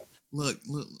 love,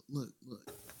 look.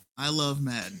 I love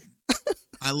Madden.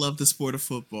 I love the sport of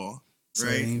football.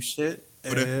 Right? Same shit.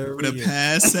 For the every year.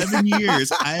 past 7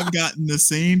 years, I have gotten the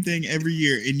same thing every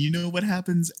year. And you know what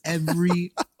happens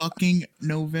every fucking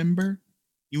November?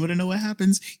 You want to know what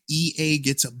happens? EA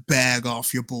gets a bag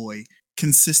off your boy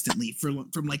consistently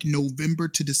from like November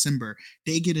to December.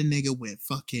 They get a nigga with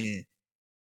fucking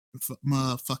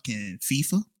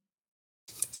FIFA.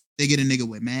 They get a nigga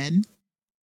with Madden.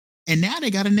 And now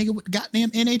they got a nigga with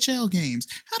goddamn NHL games.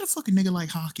 How the fuck a nigga like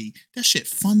hockey? That shit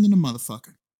fun than a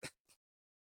motherfucker.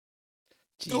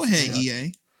 Go Jesus, ahead, yeah.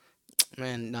 EA.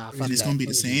 Man, nah, And fuck it's that. gonna be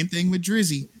the same thing with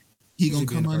Drizzy. He gonna Drizzy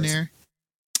being come a on person. there.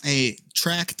 Hey,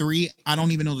 track 3. I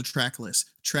don't even know the track list.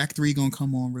 Track 3 gonna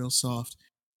come on real soft.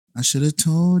 I should have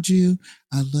told you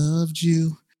I loved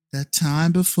you that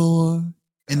time before.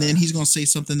 And then he's gonna say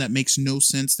something that makes no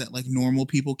sense that like normal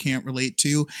people can't relate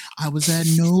to. I was at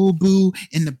Nobu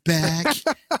in the back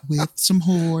with some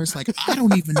whores. Like I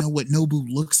don't even know what Nobu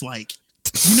looks like.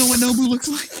 You know what Nobu looks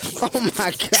like? Oh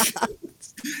my god.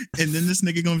 And then this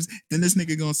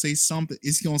nigga gonna say something.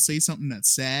 He's gonna say something that's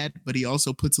sad, but he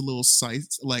also puts a little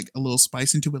spice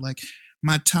into it. Like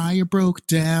my tire broke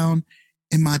down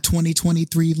in my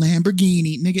 2023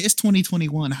 Lamborghini. Nigga, it's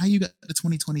 2021. How you got the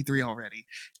 2023 already?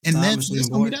 And Time that's machine,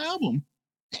 gonna be boy. the album.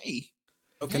 Hey,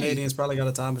 No Canadians probably got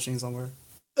a time machine somewhere.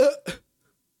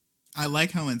 I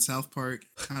like how in South Park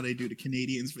how they do the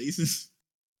Canadians' faces.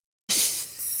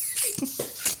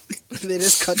 They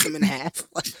just cut them in half.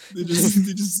 They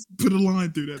just put a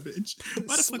line through that bitch.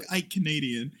 Why the fuck Ike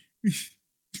Canadian?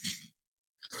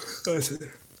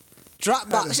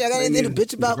 Dropbox. Y'all got anything to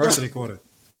bitch about, bro? Diversity quota.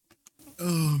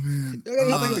 Oh man. Y'all got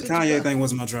anything I think to the bitch Kanye about? thing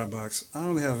wasn't my Dropbox. I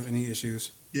don't really have any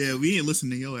issues. Yeah, we ain't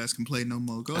listening to your ass complain no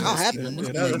more. Go I ahead. don't have Steven. to. What's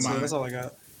Yeah, going that's, on? that's all I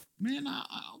got. Man, I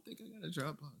don't think I got a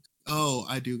Dropbox. Oh,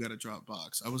 I do got a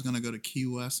Dropbox. I was gonna go to Key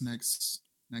West next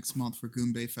month for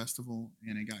Goombay Festival,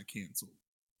 and it got canceled.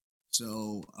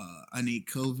 So I need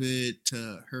COVID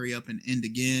to hurry up and end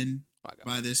again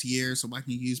by this year, so I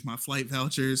can use my flight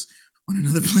vouchers on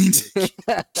another plane ticket.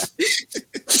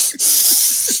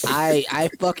 I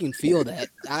fucking feel that.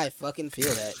 I fucking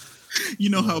feel that. You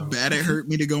know how bad it hurt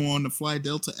me to go on the Fly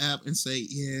Delta app and say,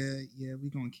 yeah, we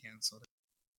gonna cancel it.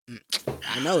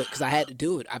 I know it because I had to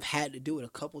do it. I've had to do it a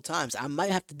couple times. I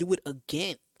might have to do it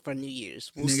again for New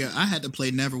Year's. We'll Nigga, see. I had to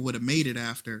play Never Would Have Made It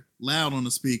After loud on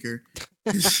the speaker.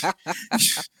 I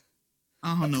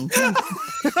don't know.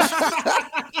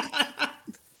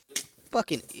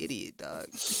 Fucking idiot, dog.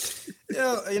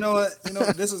 Yeah, you know what?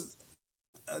 This is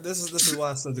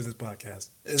why I still do this podcast.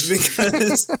 It's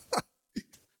because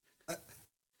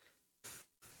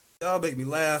Y'all make me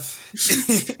laugh.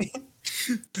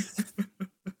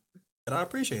 And I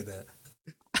appreciate that.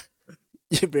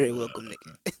 You're very welcome,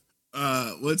 nigga.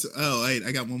 Wait,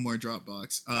 I got one more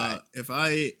Dropbox. Alright.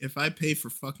 If I pay for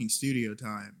fucking studio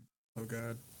time Oh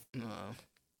god.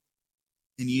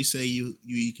 and you say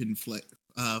you can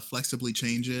flexibly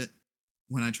change it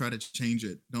when I try to change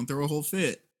it, don't throw a whole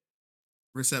fit.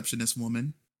 Receptionist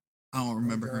woman. I don't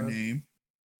remember her God. name.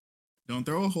 Don't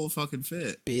throw a whole fucking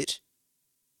fit. Bitch.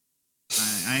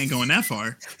 I ain't going that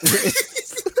far.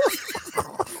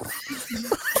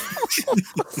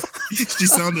 She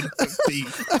sounded upbeat.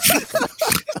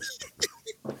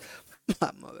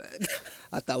 My bad.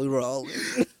 I thought we were all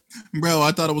in. Bro,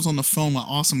 I thought I was on the phone with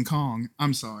Awesome Kong.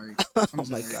 I'm sorry. Oh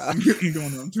my god. I'm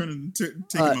going. I'm taking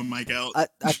my mic out.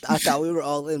 I thought we were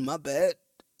all in. My bad.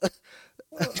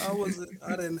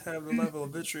 I didn't have the level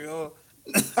of vitriol.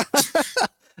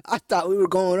 I thought we were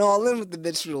going all in with the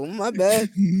bitch rule. My bad.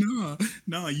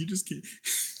 No, you just came.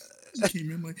 You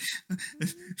came in like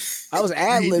I was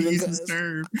ad libbing.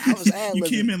 I was ad You libbing.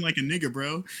 came in like a nigga,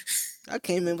 bro. I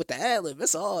came in with the ad lib.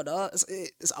 That's all, dog. That's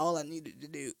it. That's all I needed to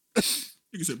do.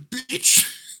 Nigga said, "Bitch."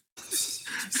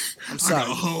 I'm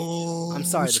sorry. I'm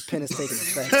sorry. The pen is taking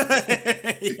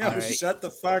effect. Yo, All right. shut the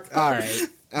fuck up.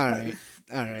 All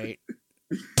right.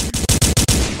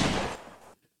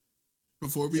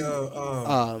 Before we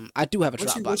I do have a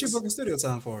what you Dropbox. booking studio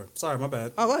time for? Sorry, my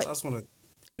bad. All right. I just want to.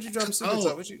 What you dropping studio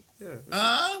time? What you?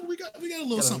 Yeah. we got a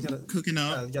little something cooking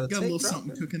up. you gotta Got a little take drop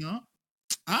something it. cooking up.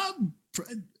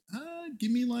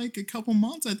 Give me like a couple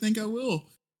months. I think I will.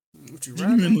 What you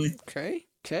rapping? Genuinely. Okay.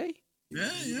 Yeah.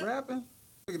 You rapping?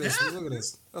 Look at this. Yeah. Look at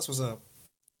this. That's what's up.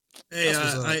 Hey,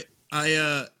 That's what's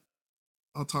up.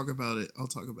 I'll talk about it. I'll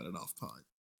talk about it off pod.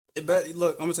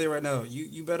 Look, I'm gonna tell you right now.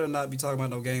 You better not be talking about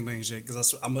no gangbang shit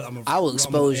because I will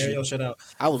expose you. Your shit out.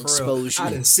 I will For real. expose you. I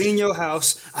done seen your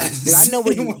house. Did I know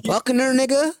where you bucking her,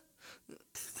 nigga?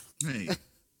 Hey, I'm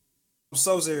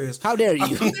so serious. How dare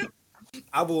you?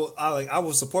 I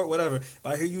will support whatever. If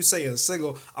I hear you say a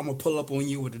single, I'm gonna pull up on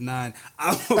you with a 9.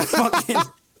 I'm gonna fucking.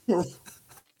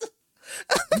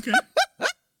 okay.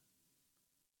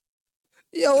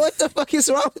 Yo, what the fuck is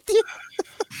wrong with you?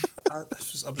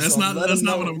 That's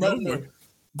not what I'm going for.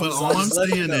 But all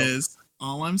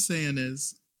I'm saying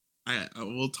is, I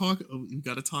will talk. We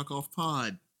got to talk off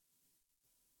pod.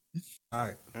 All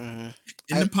right. Mhm.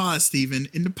 In the pod, Steven.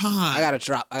 In the pod. I got a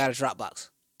Dropbox.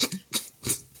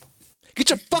 Get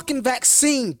your fucking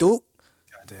vaccine, dude.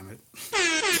 God damn it.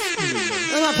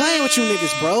 I'm not playing with you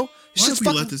niggas, bro. It's Why just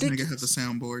don't we let fucking this nigga ridiculous.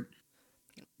 have the soundboard?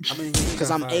 I mean,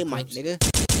 Because I'm a mic, nigga.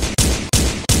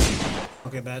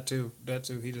 Okay, that too.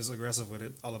 He just aggressive with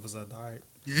it all of a sudden. All right.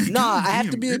 Yeah, Nah, God I have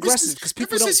to damn. be Ever aggressive since- because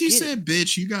people Ever don't since you get it. said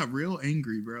bitch, you got real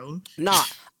angry, bro. Nah,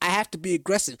 I have to be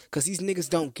aggressive because these niggas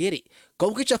don't get it.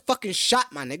 Go get your fucking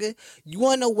shot, my nigga. You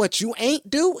wanna know what you ain't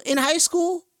do in high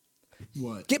school?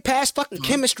 What? Get past fucking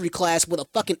chemistry class with a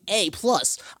fucking A+. I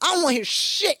don't wanna hear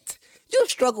shit. You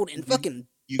struggled in fucking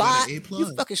You got an A+.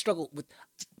 You fucking struggled with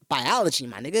biology,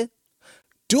 my nigga.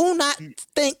 Do not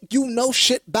think you know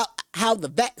shit about how the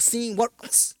vaccine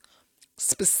works.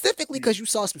 Specifically because you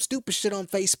saw some stupid shit on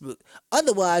Facebook.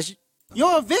 Otherwise,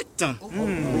 you're a victim.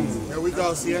 There we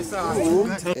go,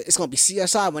 CSI. It's gonna be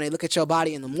CSI when they look at your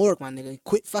body in the morgue, my nigga.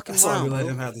 Quit fucking That's why we around, let bro.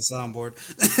 him have the soundboard.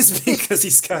 It's because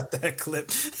he's got that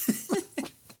clip.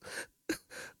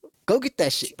 Go get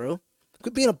that shit, bro.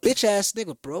 Quit being a bitch ass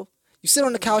nigga, bro. You sit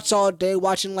on the couch all day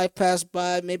watching life pass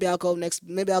by. Maybe I'll go,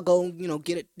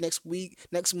 get it next week,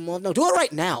 next month. No, do it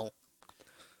right now.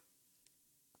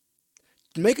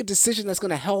 Make a decision that's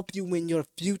gonna help you in your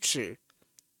future.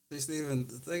 See, Steven,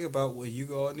 the thing about when you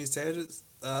go on these tangents,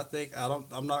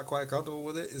 I'm not quite comfortable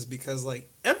with it is because like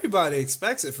everybody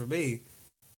expects it from me.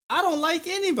 I don't like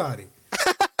anybody.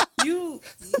 you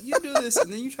do this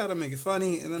and then you try to make it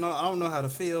funny and then I don't know how to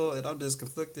feel and I'm just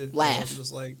conflicted. Laugh. I'm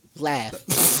just like Laugh.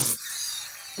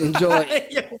 Enjoy it.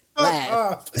 Yeah,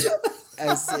 Laugh.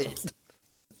 That's it.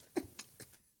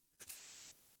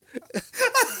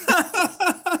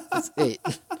 That's it.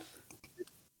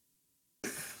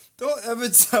 Don't ever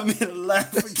tell me to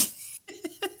laugh again.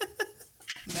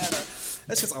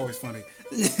 That's just always funny.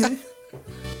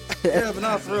 Yeah, but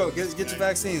not for real. Get your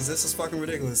vaccines. This is fucking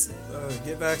ridiculous.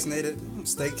 Get vaccinated.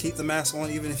 Keep the mask on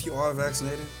even if you are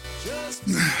vaccinated.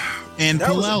 And That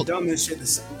pull was out. the dumbest shit to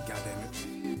say. God damn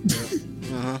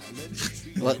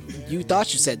it. Well, you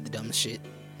thought you said the dumbest shit.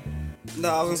 No,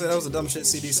 I was gonna say that was the dumbest shit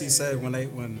CDC said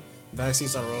when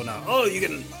vaccines started rolling out. Oh, you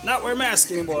can not wear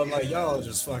masks anymore. I'm like, y'all are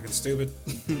just fucking stupid.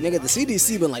 Nigga, the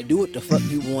CDC been like, do what the fuck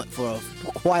you want for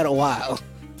quite a while.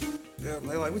 Yeah,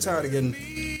 they like, we tired of getting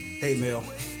hate mail.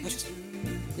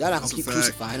 Y'all not gonna That's a keep fact.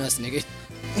 crucifying us, nigga.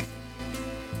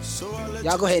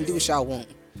 Y'all go ahead and do what y'all want.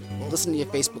 Listen to your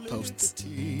Facebook posts.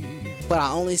 But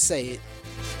I only say it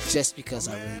just because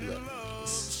I really love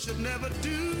you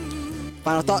niggas.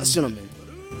 Final thoughts, gentlemen.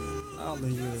 I don't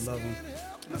think you really love him.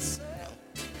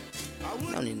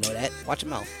 I don't even know that. Watch your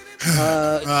mouth.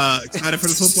 Excited for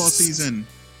the football season.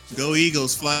 Go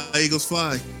Eagles, fly Eagles,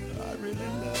 fly.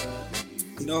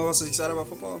 You know who else is excited about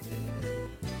football?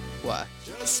 Why?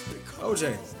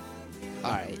 OJ.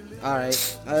 Alright.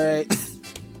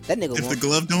 That nigga If the won't.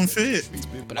 glove don't fit,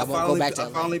 But I won't go back to I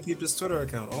LA. finally peeped his Twitter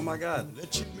account. Oh my god.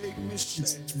 it's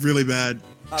really bad.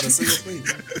 Not a single tweet.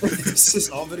 It's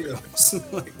just all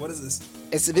videos. Like, what is this?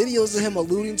 It's the videos of him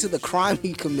alluding to the crime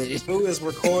he committed. Who is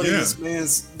recording Yeah. this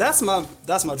man's? That's my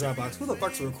Dropbox. Who the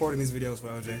fuck's recording these videos for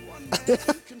OJ?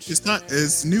 It's not.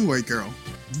 It's new white girl.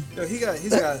 Yo, he's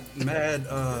got mad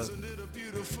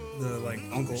the like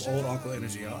old uncle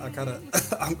energy. I'm kind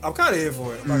of here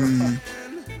for it. I'm not gonna lie.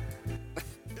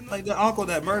 Like the uncle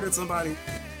that murdered somebody,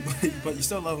 but you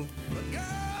still love him.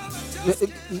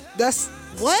 That's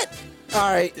what?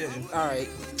 Alright. Yeah. Alright.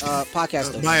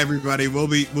 Podcast over. Bye everybody. We'll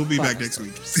be back next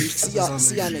week. See y'all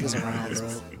niggas around,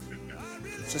 bro.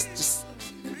 Just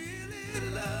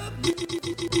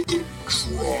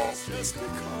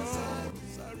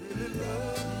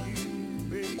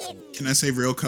Can I say real